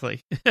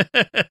 exactly.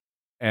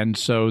 And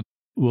so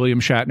William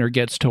Shatner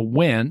gets to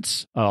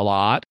wince a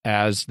lot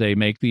as they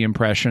make the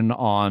impression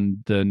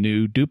on the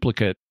new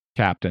duplicate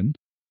captain.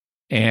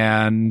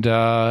 And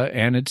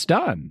it's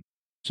done.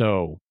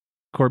 So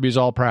Corby's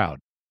all proud.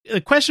 The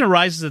question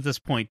arises at this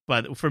point,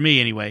 but for me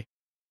anyway.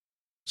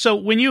 So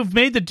when you've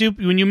made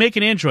when you make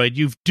an android,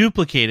 you've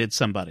duplicated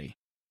somebody.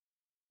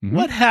 Mm-hmm.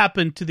 What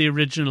happened to the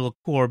original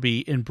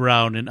Corby and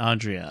Brown and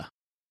Andrea?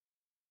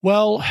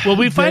 Well,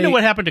 we find out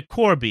what happened to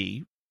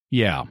Corby.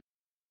 Yeah.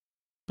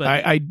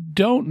 But I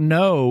don't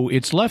know.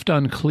 It's left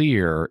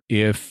unclear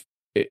if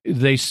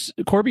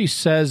Corby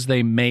says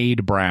they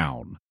made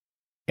Brown.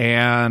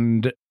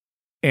 And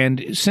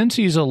And since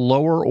he's a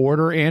lower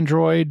order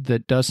android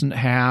that doesn't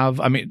have,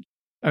 I mean,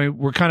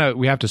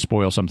 we have to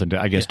spoil something to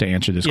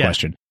answer this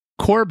question.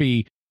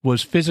 Corby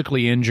was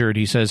physically injured.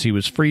 He says he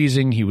was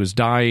freezing, he was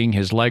dying,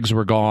 his legs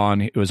were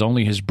gone. It was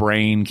only his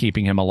brain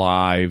keeping him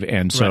alive.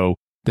 And so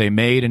they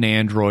made an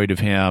android of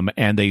him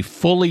and they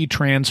fully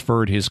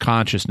transferred his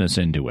consciousness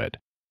into it.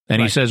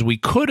 And he says, we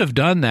could have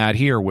done that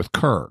here with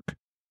Kirk,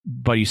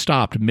 but he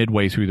stopped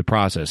midway through the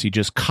process. He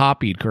just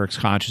copied Kirk's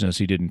consciousness.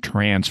 He didn't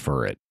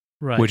transfer it,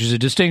 which is a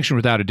distinction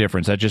without a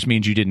difference. That just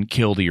means you didn't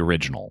kill the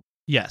original.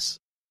 Yes.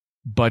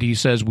 But he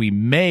says we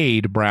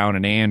made Brown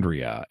and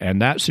Andrea,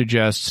 and that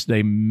suggests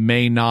they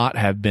may not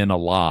have been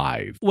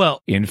alive.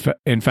 Well, in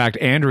fact,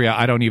 Andrea,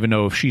 I don't even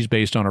know if she's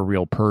based on a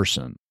real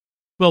person.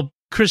 Well,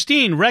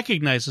 Christine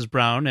recognizes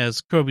Brown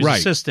as Corby's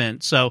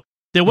assistant, so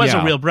there was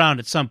a real Brown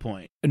at some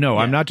point. No,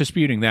 I'm not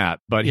disputing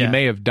that, but he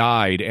may have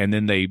died, and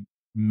then they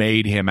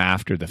made him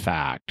after the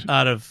fact.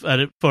 Out of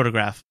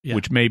photograph. Yeah.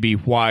 Which may be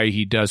why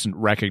he doesn't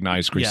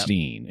recognize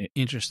Christine. Yeah.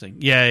 Interesting.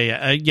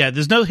 Yeah.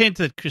 There's no hint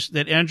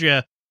that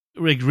Andrea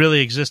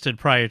really existed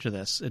prior to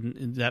this,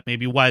 and that may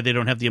be why they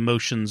don't have the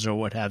emotions or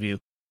what have you,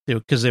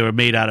 because they were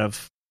made out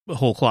of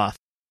whole cloth.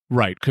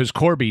 Right, because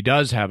Corby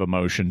does have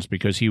emotions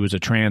because he was a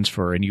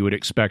transfer, and you would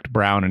expect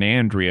Brown and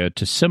Andrea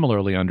to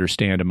similarly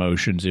understand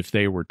emotions if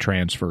they were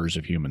transfers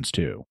of humans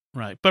too.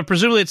 Right, but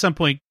presumably at some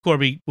point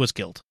Corby was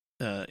killed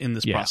in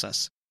this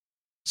process.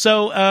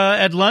 So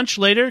at lunch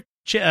later,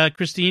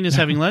 Christine is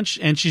having lunch,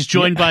 and she's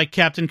joined by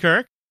Captain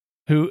Kirk.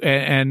 Who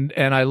and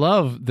I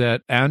love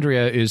that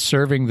Andrea is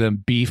serving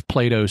them beef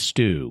Play-Doh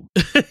stew.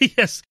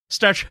 Yes,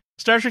 Star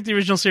Trek the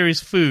original series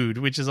food,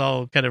 which is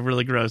all kind of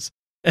really gross.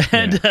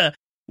 And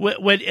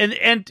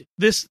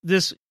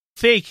this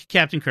fake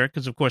Captain Kirk,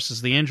 because of course this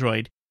is the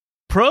android,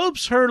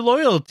 probes her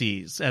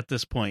loyalties at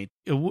this point.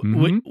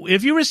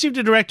 If you received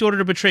a direct order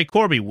to betray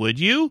Corby, would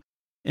you?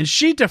 And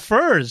she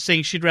defers,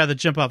 saying she'd rather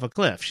jump off a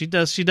cliff. She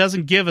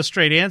doesn't give a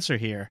straight answer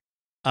here.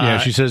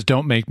 She says,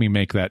 don't make me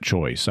make that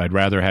choice. I'd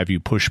rather have you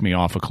push me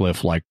off a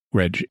cliff like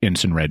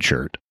Ensign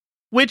Redshirt.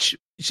 Which,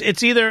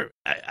 it's either,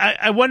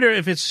 I wonder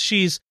if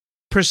she's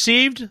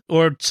perceived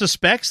or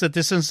suspects that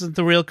this isn't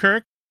the real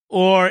Kirk,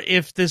 or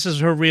if this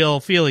is her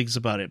real feelings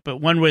about it. But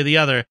one way or the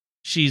other,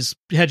 she's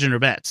hedging her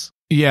bets.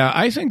 Yeah,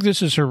 I think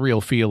this is her real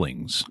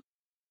feelings.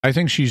 I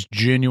think she's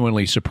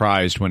genuinely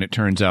surprised when it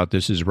turns out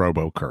this is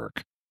Robo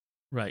Kirk.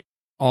 Right.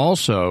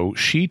 Also,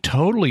 she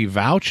totally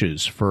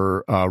vouches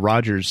for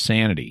Roger's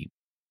sanity.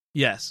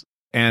 Yes.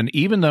 And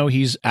even though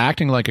he's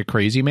acting like a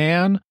crazy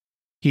man,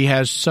 he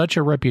has such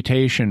a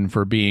reputation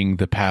for being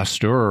the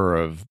pasteur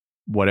of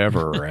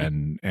whatever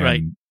and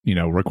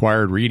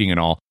required reading and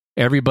all.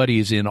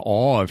 Everybody's in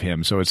awe of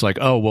him. So it's like,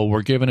 oh, well,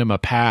 we're giving him a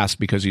pass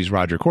because he's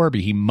Roger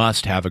Corby. He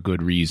must have a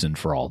good reason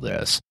for all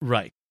this.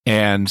 Right.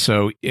 And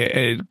so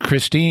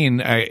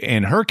Christine,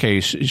 in her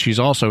case, she's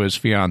also his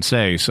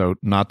fiancée, so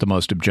not the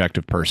most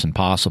objective person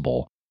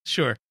possible.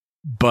 Sure.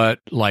 But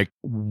like,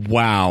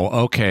 wow,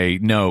 okay,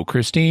 no,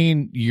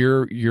 Christine,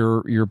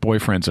 your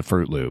boyfriend's a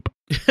Fruit Loop.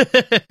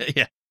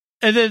 Yeah.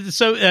 And then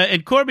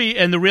and Corby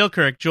and the real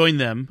Kirk join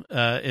them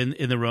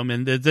in the room,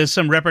 and there's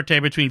some repartee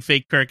between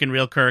fake Kirk and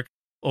real Kirk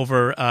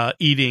over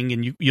eating,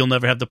 and you'll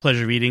never have the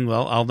pleasure of eating.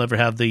 Well, I'll never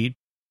have the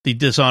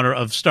dishonor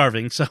of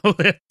starving. So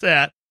that's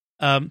that.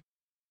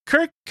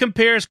 Kirk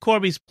compares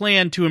Corby's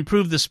plan to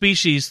improve the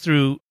species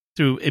through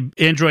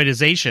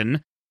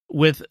androidization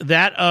with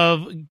that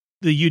of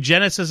the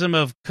eugenicism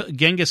of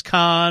Genghis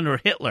Khan or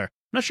Hitler. I'm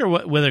not sure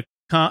whether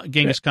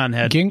Genghis Khan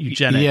had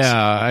eugenics. Yeah,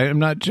 I'm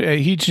not.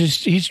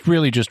 He's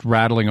really just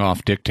rattling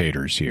off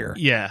dictators here.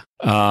 Yeah.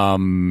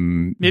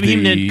 Maybe he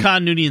meant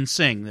Khan Noonien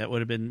Singh. That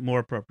would have been more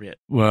appropriate.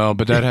 Well,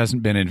 but that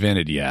hasn't been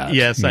invented yet.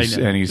 Yes, I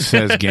know. And he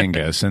says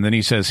Genghis, and then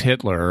he says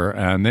Hitler,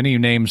 and then he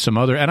names some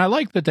other. And I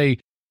like that they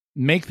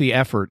make the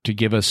effort to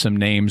give us some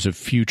names of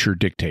future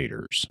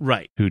dictators,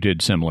 right, who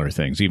did similar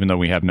things, even though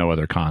we have no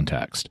other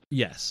context.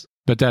 Yes.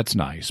 But that's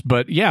nice.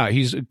 But yeah,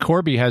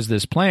 Corby has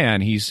this plan.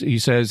 He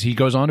says, he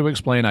goes on to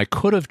explain, I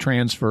could have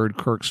transferred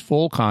Kirk's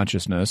full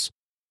consciousness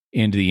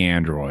into the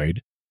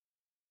android.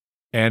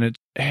 And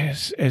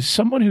as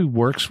someone who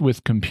works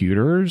with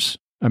computers,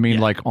 I mean,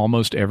 like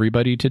almost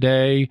everybody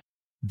today,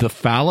 the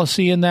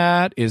fallacy in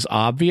that is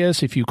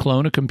obvious. If you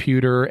clone a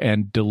computer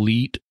and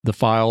delete the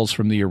files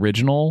from the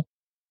original,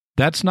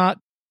 that's not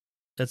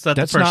the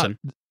person.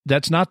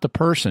 That's not the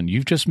person.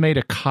 You've just made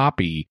a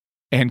copy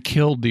and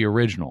killed the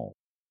original.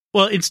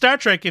 Well, in Star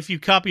Trek, if you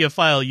copy a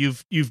file,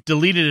 you've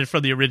deleted it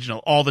from the original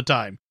all the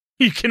time.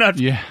 You cannot.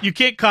 Yeah. You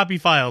can't copy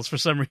files for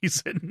some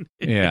reason.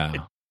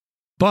 Yeah.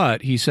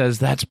 But he says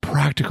that's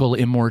practical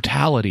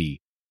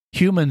immortality.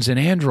 Humans and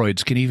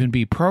androids can even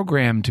be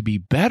programmed to be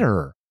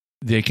better.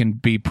 They can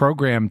be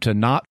programmed to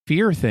not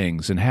fear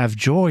things and have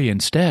joy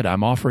instead.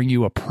 I'm offering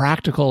you a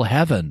practical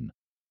heaven.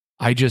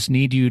 I just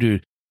need you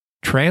to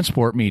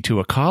transport me to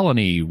a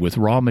colony with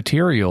raw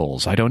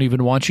materials. I don't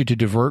even want you to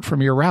divert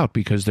from your route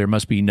because there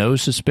must be no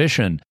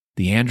suspicion.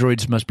 The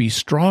androids must be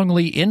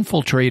strongly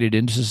infiltrated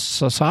into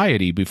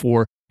society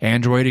before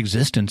android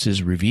existence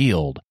is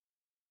revealed.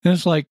 And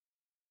it's like,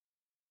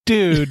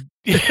 dude,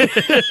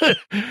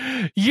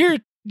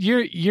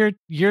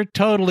 you're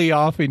totally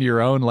off in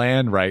your own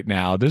land right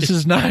now. This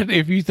is not,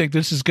 if you think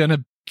this is going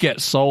to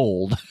get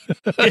sold.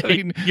 I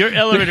mean, your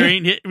elevator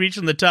ain't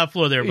reaching the top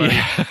floor there, buddy.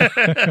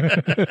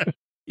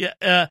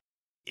 Yeah.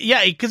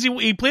 Because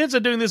he plans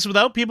on doing this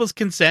without people's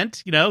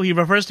consent. You know, he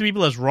refers to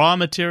people as raw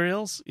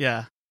materials.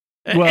 Yeah.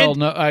 Well,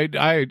 no,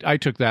 I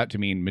took that to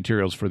mean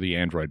materials for the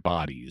android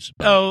bodies.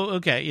 But. Oh,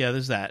 okay. Yeah,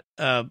 there's that.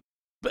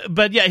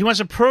 But yeah, he wants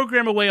to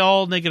program away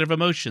all negative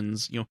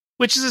emotions, you know,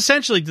 which is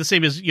essentially the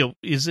same as, you know,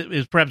 is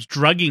perhaps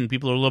drugging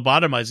people or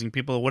lobotomizing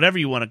people or whatever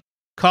you want to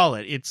call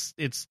it. It's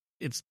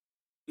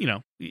you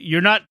know,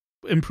 you're not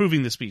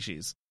improving the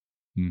species.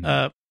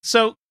 Mm-hmm.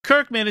 So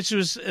Kirk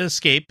manages to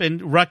escape,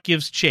 and Ruck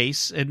gives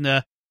chase,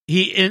 and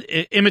he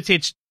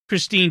imitates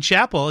Christine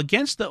Chapel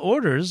against the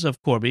orders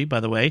of Corby, by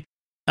the way.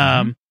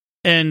 And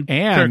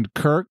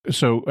Kirk.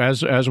 So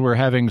as we're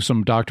having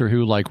some Doctor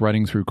Who like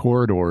running through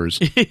corridors,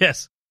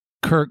 yes,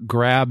 Kirk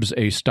grabs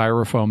a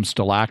styrofoam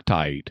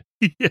stalactite,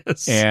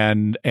 yes,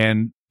 and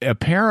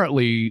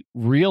apparently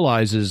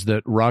realizes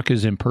that Ruck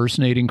is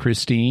impersonating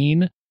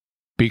Christine,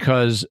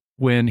 because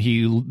when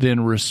he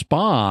then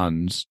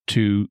responds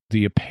to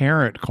the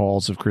apparent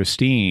calls of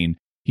Christine,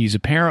 he's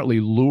apparently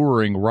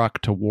luring Ruck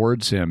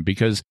towards him,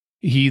 because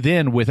he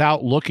then,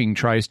 without looking,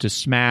 tries to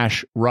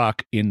smash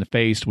Ruck in the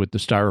face with the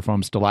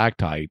styrofoam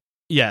stalactite.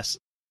 Yes.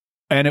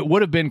 And it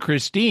would have been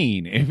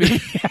Christine if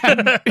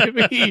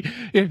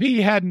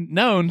he hadn't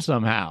known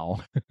somehow.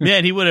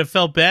 Man, he would have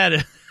felt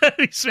bad.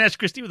 He smashed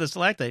Christine with a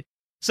stalactite.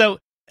 So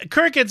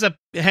Kirk ends up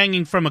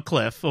hanging from a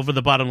cliff over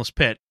the bottomless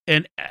pit.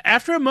 And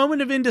after a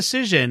moment of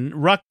indecision,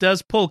 Ruck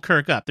does pull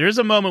Kirk up. There is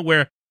a moment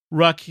where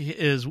Ruck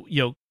is,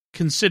 you know,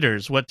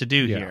 considers what to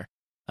do here.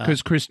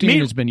 Because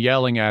Christine has been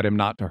yelling at him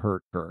not to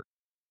hurt Kirk.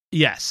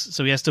 Yes,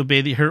 so he has to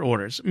obey her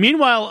orders.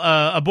 Meanwhile,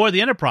 aboard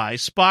the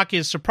Enterprise, Spock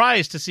is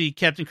surprised to see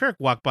Captain Kirk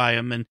walk by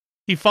him, and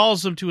he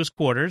follows him to his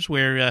quarters,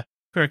 where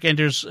Kirk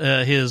enters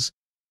his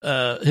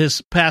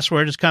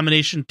password, his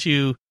combination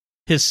to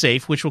his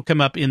safe, which will come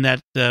up in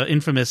that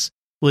infamous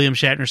William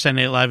Shatner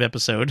Saturday Night Live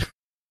episode.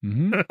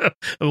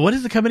 Mm-hmm. What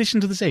is the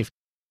combination to the safe?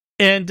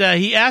 And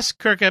he asks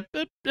Kirk a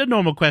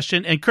normal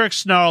question, and Kirk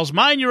snarls,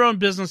 "Mind your own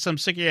business, I'm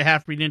sick of your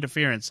half-breed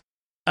interference."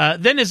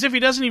 Then, as if he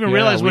doesn't even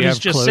realize what he's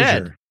just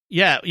said.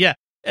 Yeah.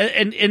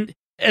 And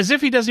as if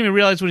he doesn't even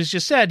realize what he's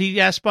just said,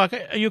 he asks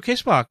Spock, "Are you okay,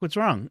 Spock? What's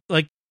wrong?"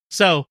 Like,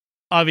 so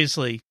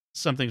obviously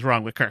something's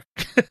wrong with Kirk.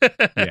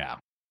 Yeah.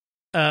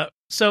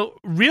 So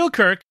real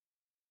Kirk,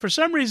 for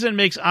some reason,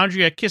 makes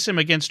Andrea kiss him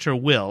against her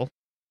will.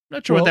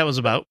 Not sure what that was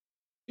about.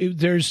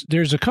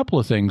 There's a couple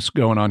of things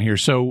going on here.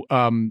 So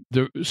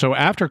so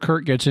after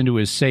Kirk gets into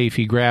his safe,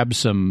 he grabs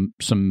some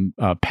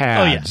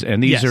pads,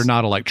 and these are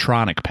not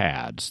electronic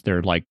pads.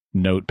 They're like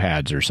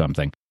notepads or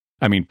something.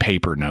 I mean,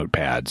 paper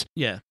notepads.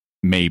 Yeah.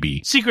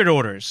 Maybe. Secret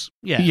orders.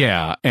 Yeah.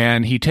 Yeah.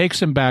 And he takes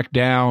him back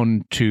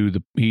down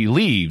he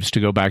leaves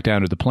to go back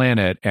down to the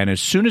planet. And as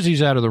soon as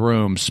he's out of the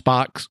room,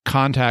 Spock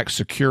contacts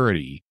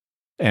security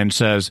and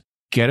says,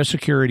 "Get a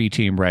security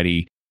team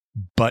ready,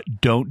 but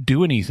don't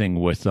do anything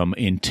with them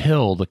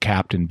until the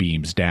captain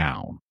beams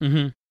down."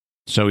 Mm-hmm.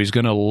 So he's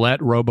going to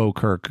let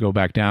Robo-Kirk go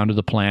back down to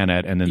the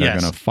planet, and then they're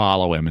going to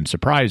follow him and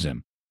surprise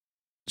him.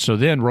 So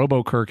then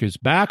Robo-Kirk is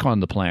back on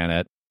the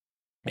planet,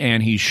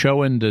 and he's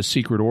showing the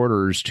secret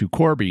orders to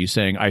Corby,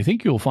 saying, "I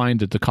think you'll find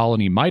that the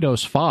colony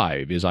Midos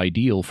 5 is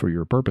ideal for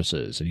your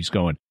purposes." And he's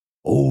going,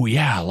 "Oh,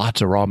 yeah,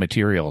 lots of raw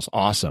materials.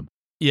 Awesome."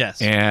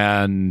 Yes.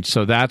 And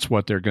so that's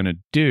what they're going to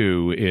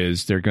do,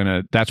 is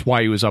that's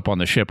why he was up on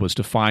the ship, was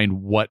to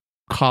find what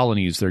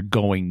colonies they're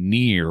going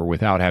near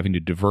without having to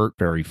divert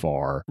very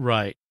far.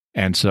 Right.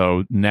 And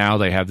so now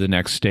they have the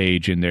next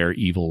stage in their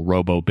evil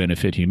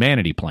robo-benefit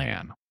humanity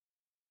plan.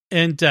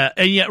 And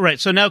yeah,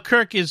 right. So now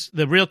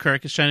the real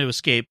Kirk is trying to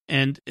escape,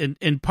 and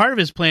part of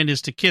his plan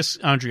is to kiss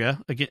Andrea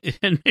again,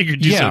 and make her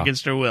do so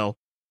against her will.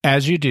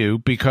 As you do,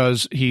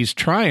 because he's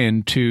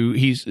trying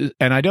to,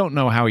 and I don't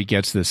know how he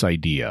gets this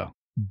idea,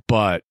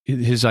 but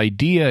his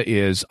idea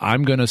is,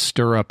 I'm going to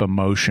stir up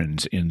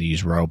emotions in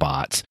these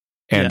robots,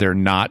 and they're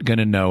not going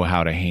to know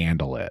how to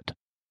handle it.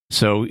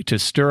 So to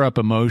stir up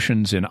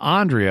emotions in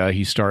Andrea,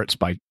 he starts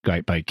by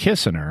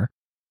kissing her.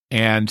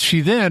 And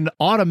she then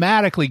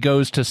automatically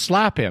goes to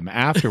slap him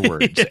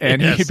afterwards.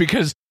 And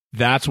because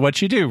that's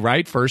what you do,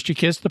 right? First you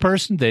kiss the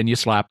person, then you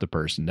slap the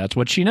person. That's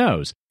what she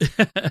knows.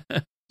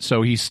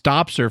 So he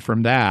stops her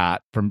from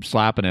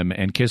slapping him,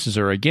 and kisses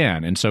her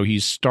again. And so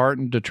he's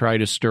starting to try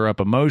to stir up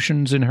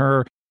emotions in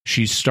her.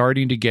 She's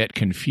starting to get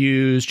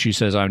confused. She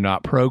says, "I'm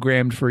not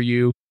programmed for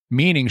you,"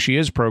 meaning she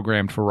is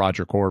programmed for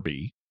Roger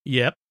Corby.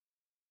 Yep.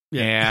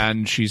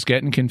 And she's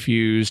getting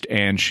confused,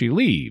 and she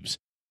leaves.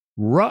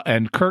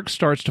 And Kirk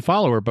starts to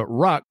follow her, but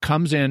Ruck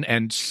comes in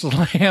and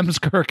slams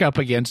Kirk up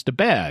against a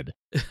bed,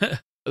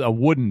 a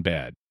wooden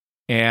bed.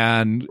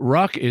 And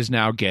Ruck is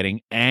now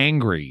getting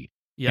angry.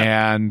 Yep.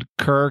 And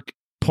Kirk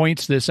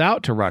points this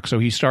out to Ruck. So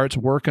he starts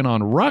working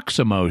on Ruck's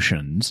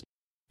emotions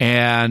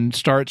and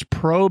starts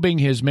probing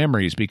his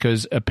memories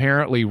because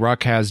apparently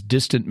Ruck has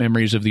distant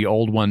memories of the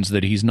old ones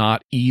that he's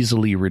not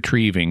easily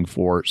retrieving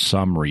for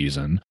some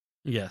reason.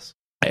 Yes.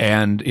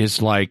 And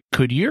is like,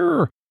 could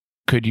your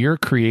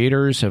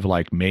creators have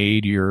like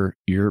made your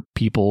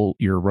people,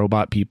 your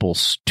robot people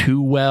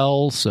too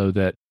well so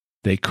that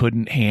they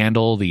couldn't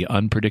handle the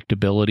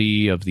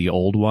unpredictability of the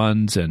old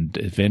ones and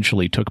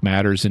eventually took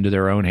matters into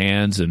their own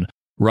hands? And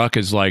Ruck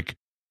is like,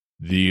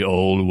 the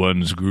old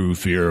ones grew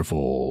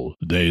fearful.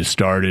 They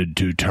started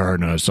to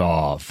turn us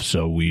off,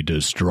 so we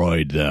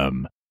destroyed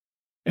them.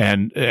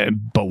 And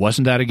but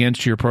wasn't that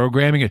against your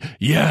programming?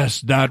 Yes,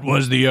 that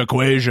was the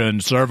equation.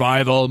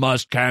 Survival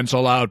must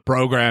cancel out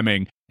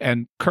programming.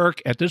 And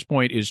Kirk, at this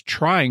point, is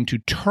trying to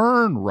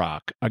turn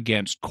Ruck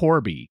against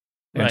Corby.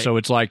 And so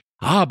it's like,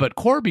 but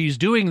Corby's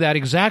doing that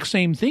exact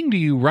same thing to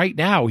you right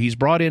now. He's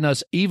brought in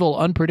us evil,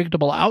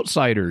 unpredictable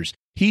outsiders.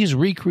 He's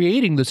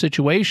recreating the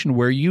situation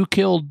where you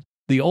killed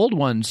the old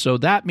ones, so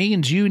that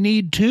means you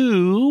need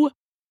to.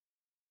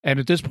 And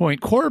at this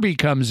point, Corby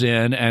comes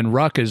in, and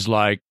Ruck is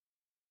like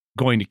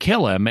going to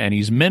kill him, and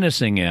he's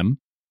menacing him.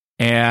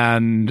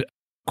 And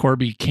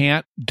Corby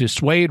can't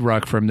dissuade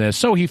Ruck from this,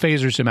 so he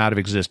phasers him out of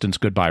existence.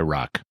 Goodbye,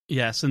 Ruck.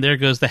 Yes, and there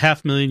goes the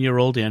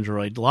 500,000-year-old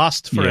android,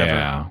 lost forever.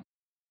 Yeah.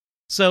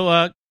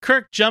 So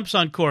Kirk jumps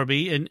on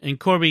Corby, and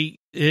Corby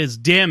is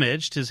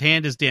damaged. His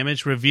hand is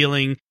damaged,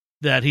 revealing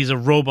that he's a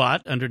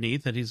robot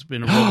underneath, that he's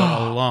been a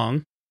robot all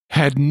along.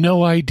 Had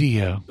no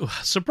idea.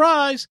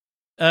 Surprise!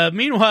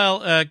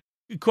 Meanwhile,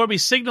 Corby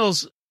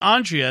signals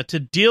Andrea to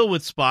deal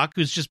with Spock,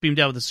 who's just beamed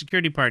out with the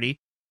security party,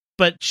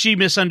 but she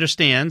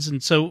misunderstands,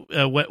 and so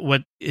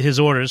what his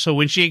orders. So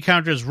when she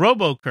encounters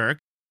Robo-Kirk,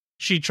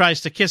 she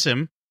tries to kiss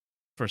him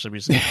for some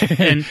reason.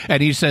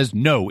 And he says,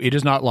 no, it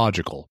is not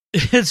logical.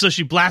 And so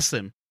she blasts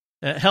him.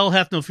 Hell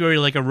hath no fury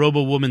like a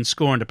robo-woman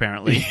scorned,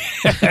 apparently.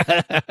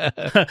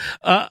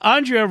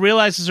 Andrea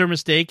realizes her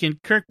mistake,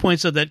 and Kirk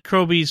points out that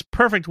Corby's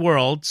perfect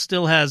world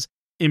still has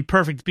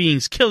imperfect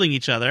beings killing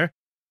each other.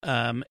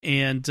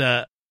 And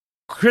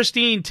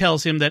Christine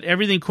tells him that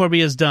everything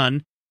Corby has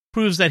done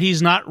proves that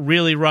he's not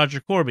really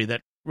Roger Corby,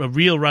 that a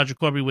real Roger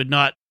Corby would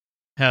not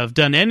have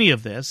done any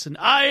of this. And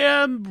I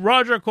am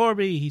Roger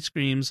Corby, he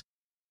screams.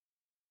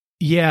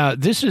 Yeah,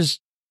 this is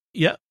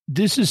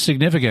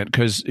significant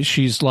because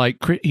he's like,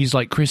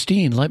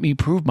 Christine, let me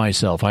prove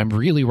myself. I'm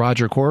really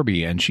Roger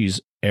Corby. And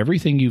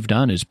everything you've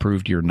done has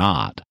proved you're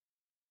not.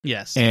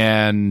 Yes.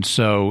 And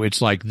so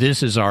it's like,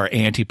 this is our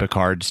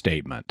anti-Picard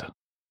statement.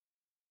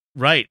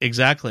 Right,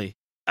 exactly.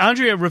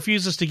 Andrea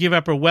refuses to give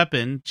up her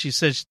weapon. She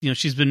says,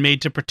 she's been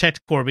made to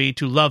protect Corby,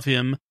 to love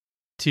him,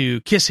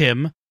 to kiss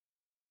him.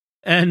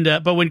 And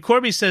but when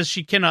Corby says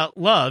she cannot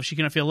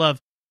feel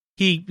love,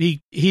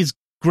 he's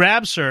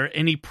grabs her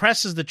and he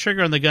presses the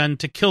trigger on the gun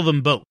to kill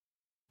them both.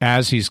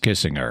 As he's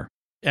kissing her.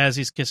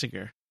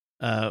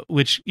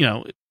 Which,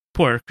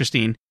 poor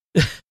Christine.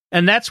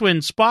 And that's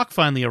when Spock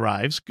finally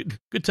arrives.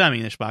 Good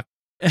timing there, Spock.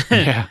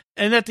 Yeah.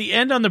 And at the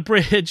end on the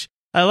bridge,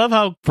 I love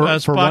how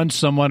Spock... For once,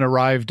 someone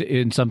arrived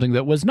in something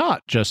that was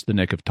not just the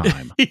nick of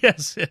time.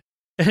 Yes.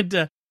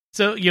 And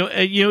so,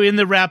 in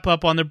the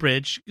wrap-up on the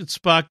bridge,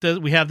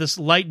 we have this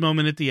light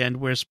moment at the end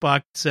where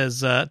Spock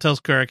tells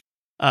Kirk,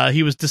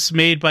 he was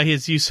dismayed by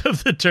his use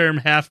of the term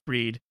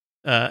half-breed.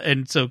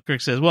 And so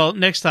Kirk says, well,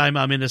 next time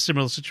I'm in a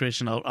similar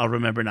situation, I'll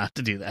remember not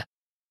to do that.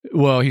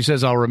 Well, he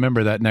says, I'll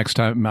remember that next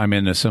time I'm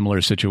in a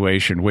similar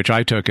situation, which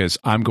I took as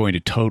I'm going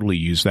to totally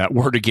use that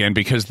word again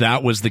because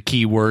that was the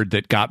key word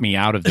that got me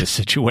out of this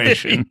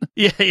situation.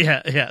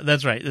 Yeah.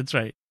 That's right.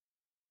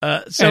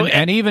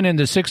 And even in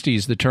the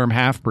 60s, the term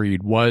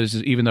half-breed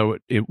was, even though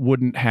it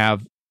wouldn't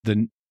have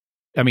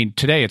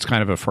today it's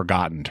kind of a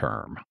forgotten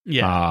term.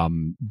 Yeah.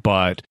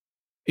 But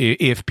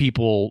if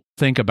people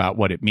think about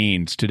what it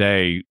means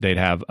today, they'd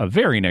have a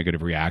very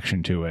negative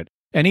reaction to it.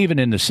 And even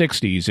in the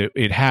 60s,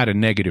 it had a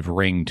negative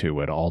ring to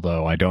it,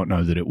 although I don't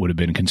know that it would have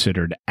been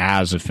considered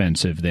as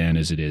offensive then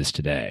as it is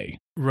today.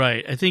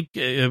 Right. I think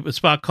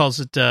Spock calls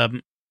it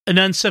an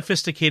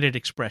unsophisticated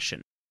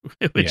expression,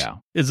 which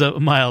is a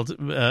mild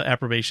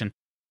approbation.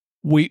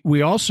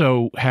 We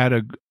also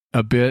had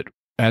a bit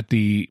at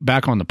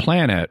back on the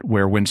planet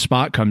where when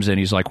Spock comes in,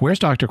 he's like, where's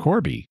Dr.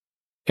 Corby?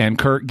 And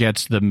Kirk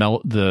gets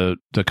the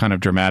kind of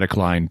dramatic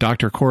line,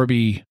 Dr.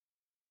 Corby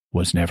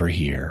was never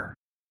here.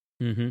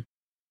 Mm-hmm.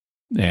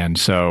 And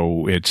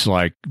so it's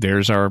like,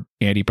 there's our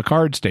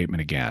anti-Picard statement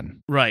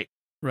again. Right.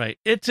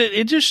 It's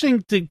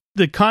interesting,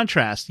 the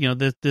contrast,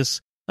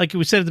 this, like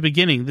we said at the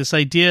beginning, this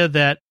idea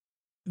that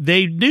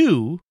they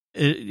knew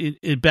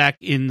back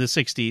in the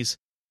 60s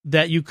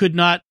that you could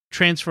not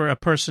transfer a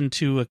person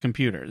to a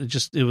computer.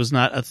 It was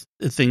not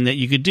a thing that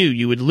you could do.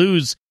 You would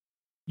lose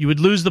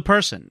the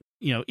person.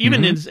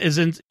 Even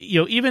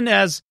even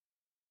as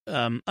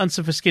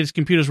unsophisticated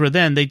computers were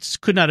then, they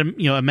could not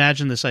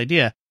imagine this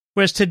idea.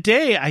 Whereas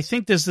today, I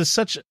think there's this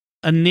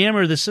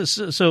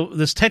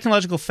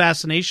technological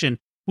fascination.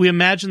 We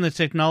imagine the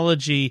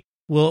technology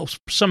will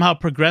somehow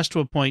progress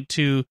to a point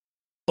to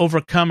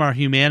overcome our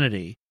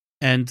humanity,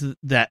 and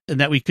that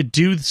we could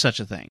do such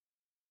a thing.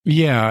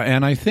 Yeah,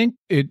 and I think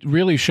it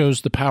really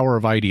shows the power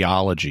of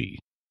ideology.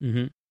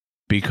 Mm-hmm.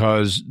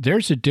 Because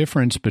there's a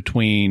difference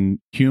between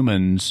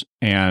humans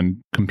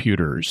and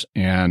computers,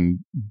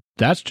 and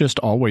that's just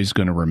always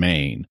going to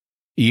remain.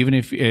 Even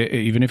if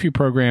you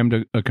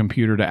programmed a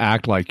computer to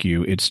act like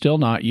you, it's still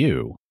not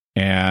you.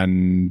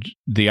 And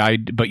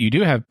but you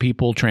do have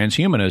people,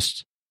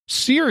 transhumanists,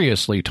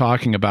 seriously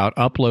talking about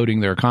uploading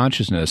their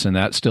consciousness and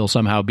that still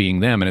somehow being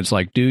them. And it's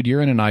like, dude,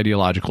 you're in an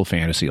ideological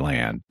fantasy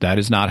land. That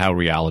is not how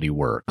reality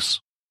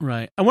works.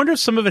 Right. I wonder if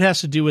some of it has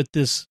to do with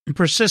this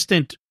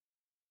persistent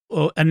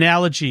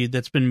analogy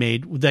that's been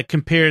made that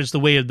compares the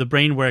way the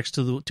brain works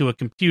to a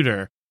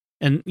computer,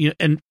 and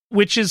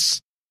which is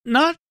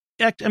not.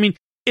 I mean,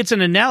 it's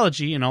an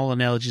analogy, and all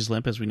analogies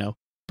limp, as we know.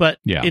 But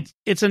yeah.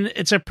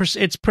 it's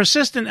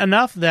persistent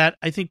enough that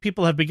I think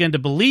people have begun to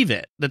believe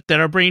it, that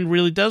our brain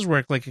really does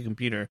work like a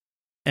computer,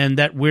 and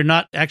that we're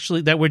not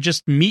actually, that we're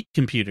just meat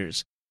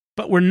computers,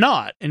 but we're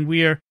not, and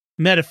we are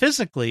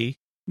metaphysically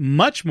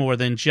much more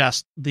than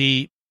just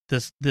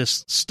this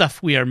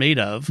stuff we are made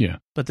of. Yeah,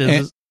 but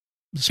there's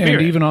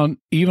and even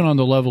on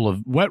the level of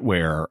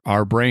wetware,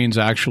 our brains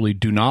actually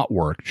do not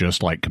work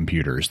just like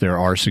computers. There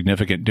are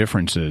significant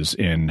differences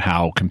in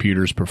how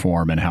computers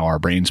perform and how our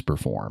brains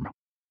perform.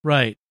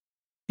 Right.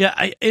 Yeah,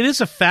 it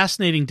is a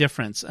fascinating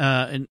difference,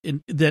 and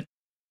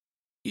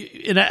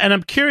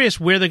I'm curious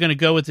where they're going to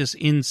go with this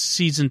in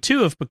season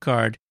 2 of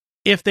Picard.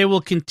 If they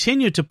will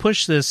continue to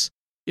push this,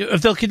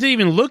 if they'll continue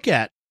to even look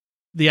at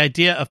the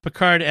idea of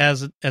Picard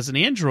as an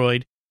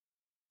android,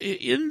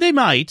 they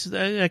might.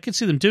 I could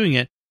see them doing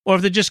it. Or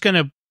if they're just going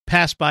to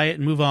pass by it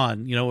and move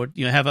on, or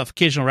have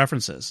occasional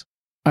references.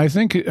 I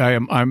think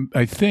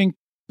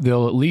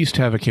they'll at least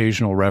have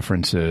occasional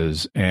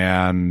references,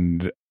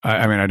 and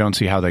I mean, I don't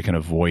see how they can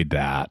avoid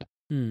that.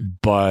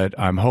 But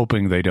I'm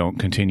hoping they don't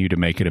continue to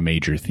make it a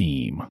major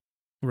theme.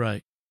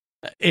 Right.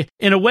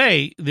 In a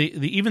way,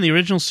 even the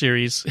original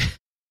series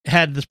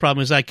had this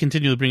problem, as I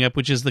continue to bring up,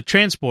 which is the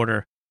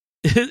transporter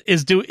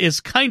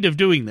is kind of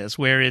doing this,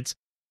 where it's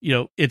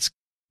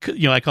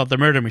I call it the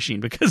murder machine,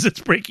 because it's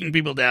breaking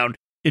people down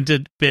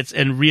into bits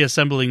and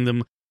reassembling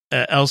them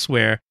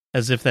elsewhere,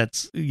 as if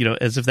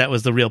that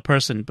was the real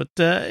person. But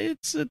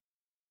this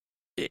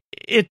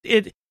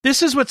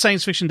is what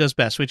science fiction does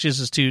best, which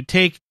is to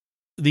take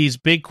these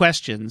big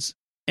questions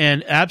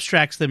and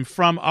abstracts them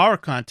from our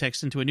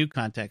context into a new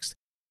context,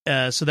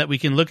 so that we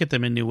can look at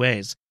them in new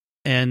ways.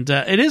 And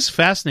it is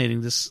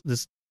fascinating, this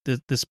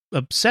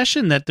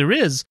obsession that there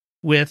is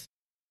with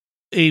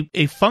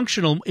a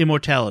functional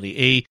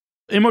immortality,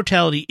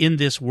 immortality in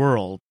this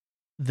world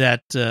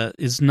that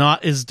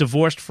is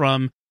divorced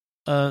from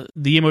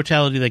the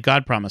immortality that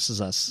God promises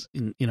us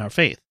in our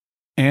faith.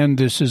 And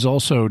this is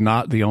also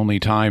not the only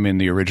time in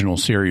the original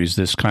series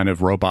this kind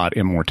of robot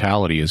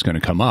immortality is going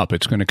to come up.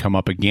 It's going to come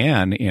up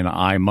again in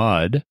I,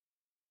 Mudd,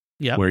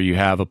 where you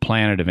have a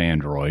planet of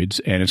androids,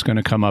 and it's going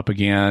to come up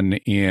again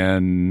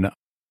in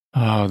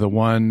the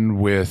one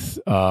with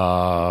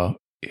Henoch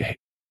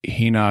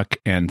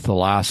and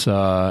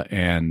Thalassa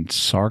and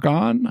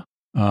Sargon.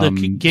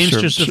 The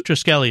Gamesters of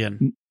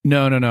Triskelion.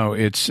 No.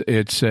 It's a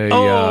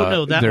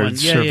that they're one.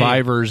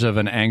 survivors of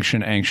an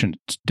ancient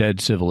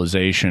dead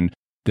civilization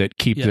that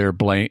keep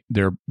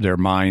their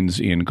minds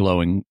in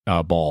glowing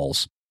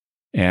balls,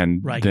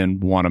 and then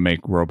want to make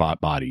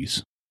robot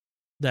bodies.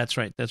 That's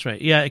right.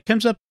 Yeah, it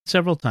comes up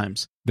several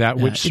times. That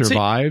which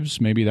survives.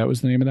 Maybe that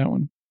was the name of that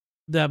one.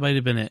 That might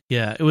have been it.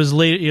 Yeah, it was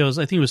late. I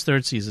think it was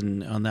third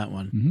season on that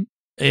one. Mm-hmm.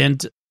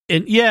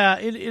 And yeah,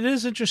 it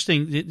is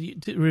interesting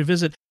to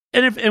revisit.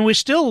 And we're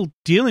still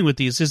dealing with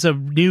these. There's a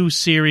new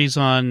series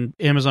on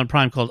Amazon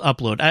Prime called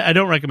Upload. I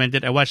don't recommend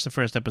it. I watched the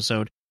first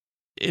episode.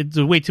 It's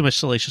way too much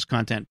salacious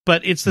content.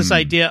 But it's this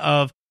idea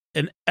of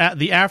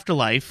the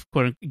afterlife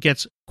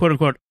gets quote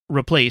unquote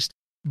replaced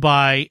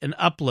by an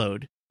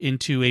upload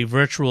into a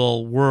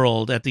virtual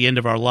world at the end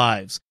of our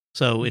lives.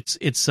 So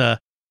it's a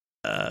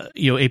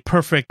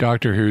perfect.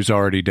 Doctor Who's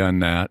already done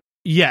that.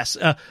 Yes.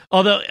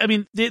 Although I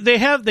mean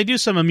they do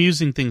some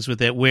amusing things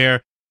with it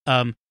where.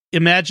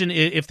 Imagine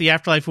if the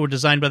afterlife were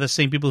designed by the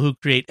same people who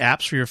create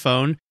apps for your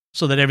phone,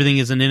 so that everything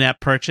is an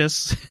in-app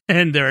purchase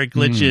and there are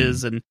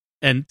glitches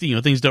and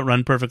things don't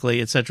run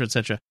perfectly, etc.,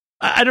 etc.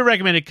 I don't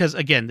recommend it because,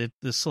 again,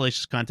 the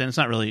salacious content, it's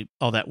not really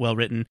all that well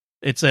written.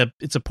 It's a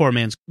poor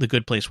man's The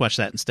Good Place. Watch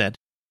that instead.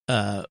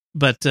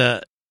 But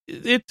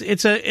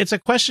it's a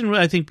question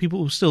I think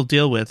people still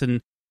deal with,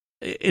 and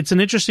it's an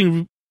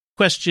interesting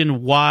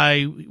question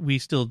why we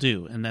still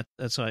do, and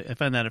that's why I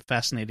find that a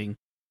fascinating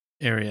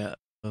area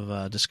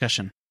of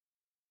discussion.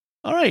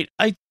 All right,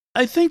 I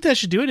think that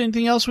should do it.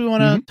 Anything else we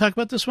want to talk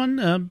about this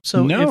one? I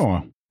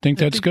think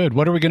that's good.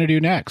 What are we going to do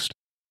next?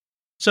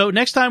 So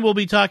next time we'll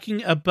be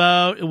talking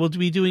about, we'll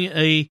be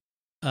doing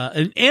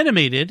an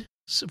animated,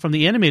 from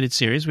the animated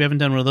series, we haven't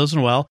done one of those in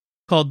a while,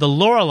 called The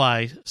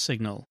Lorelei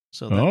Signal.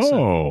 So that's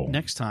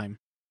next time.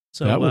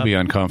 So that will be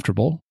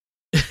uncomfortable.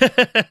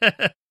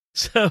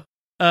 So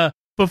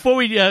before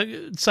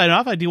we sign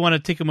off, I do want to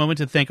take a moment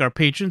to thank our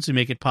patrons who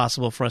make it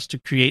possible for us to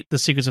create The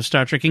Secrets of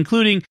Star Trek,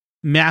 including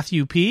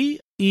Matthew P.,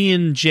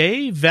 Ian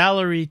J.,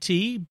 Valerie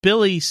T.,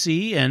 Billy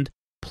C., and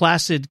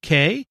Placid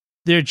K.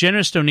 Their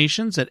generous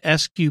donations at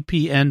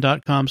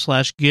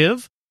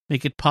sqpn.com/give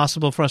make it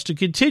possible for us to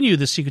continue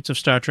the Secrets of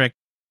Star Trek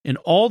in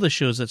all the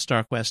shows at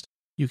StarQuest.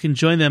 You can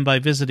join them by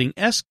visiting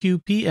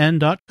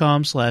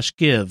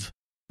sqpn.com/give.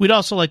 We'd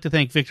also like to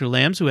thank Victor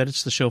Lambs, who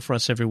edits the show for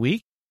us every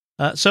week.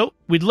 So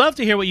we'd love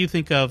to hear what you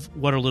think of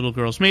What Are Little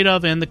Girls Made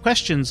Of and the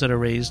questions that are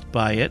raised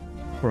by it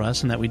for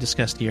us and that we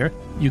discussed here.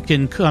 You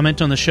can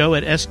comment on the show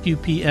at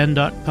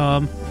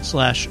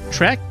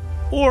sqpn.com/trek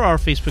or our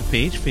Facebook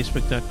page,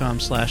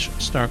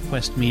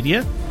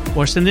 facebook.com/StarQuestMedia,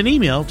 or send an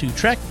email to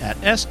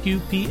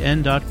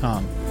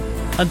trek@sqpn.com.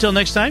 Until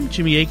next time,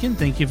 Jimmy Akin,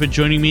 thank you for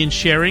joining me and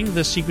sharing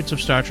the secrets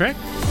of Star Trek.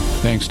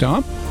 Thanks,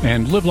 Tom,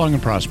 and live long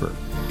and prosper.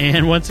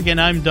 And once again,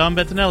 I'm Dom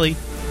Bettinelli.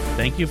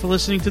 Thank you for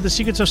listening to the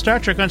Secrets of Star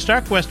Trek on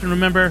StarQuest, and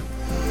remember,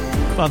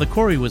 Father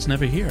Corey was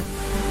never here.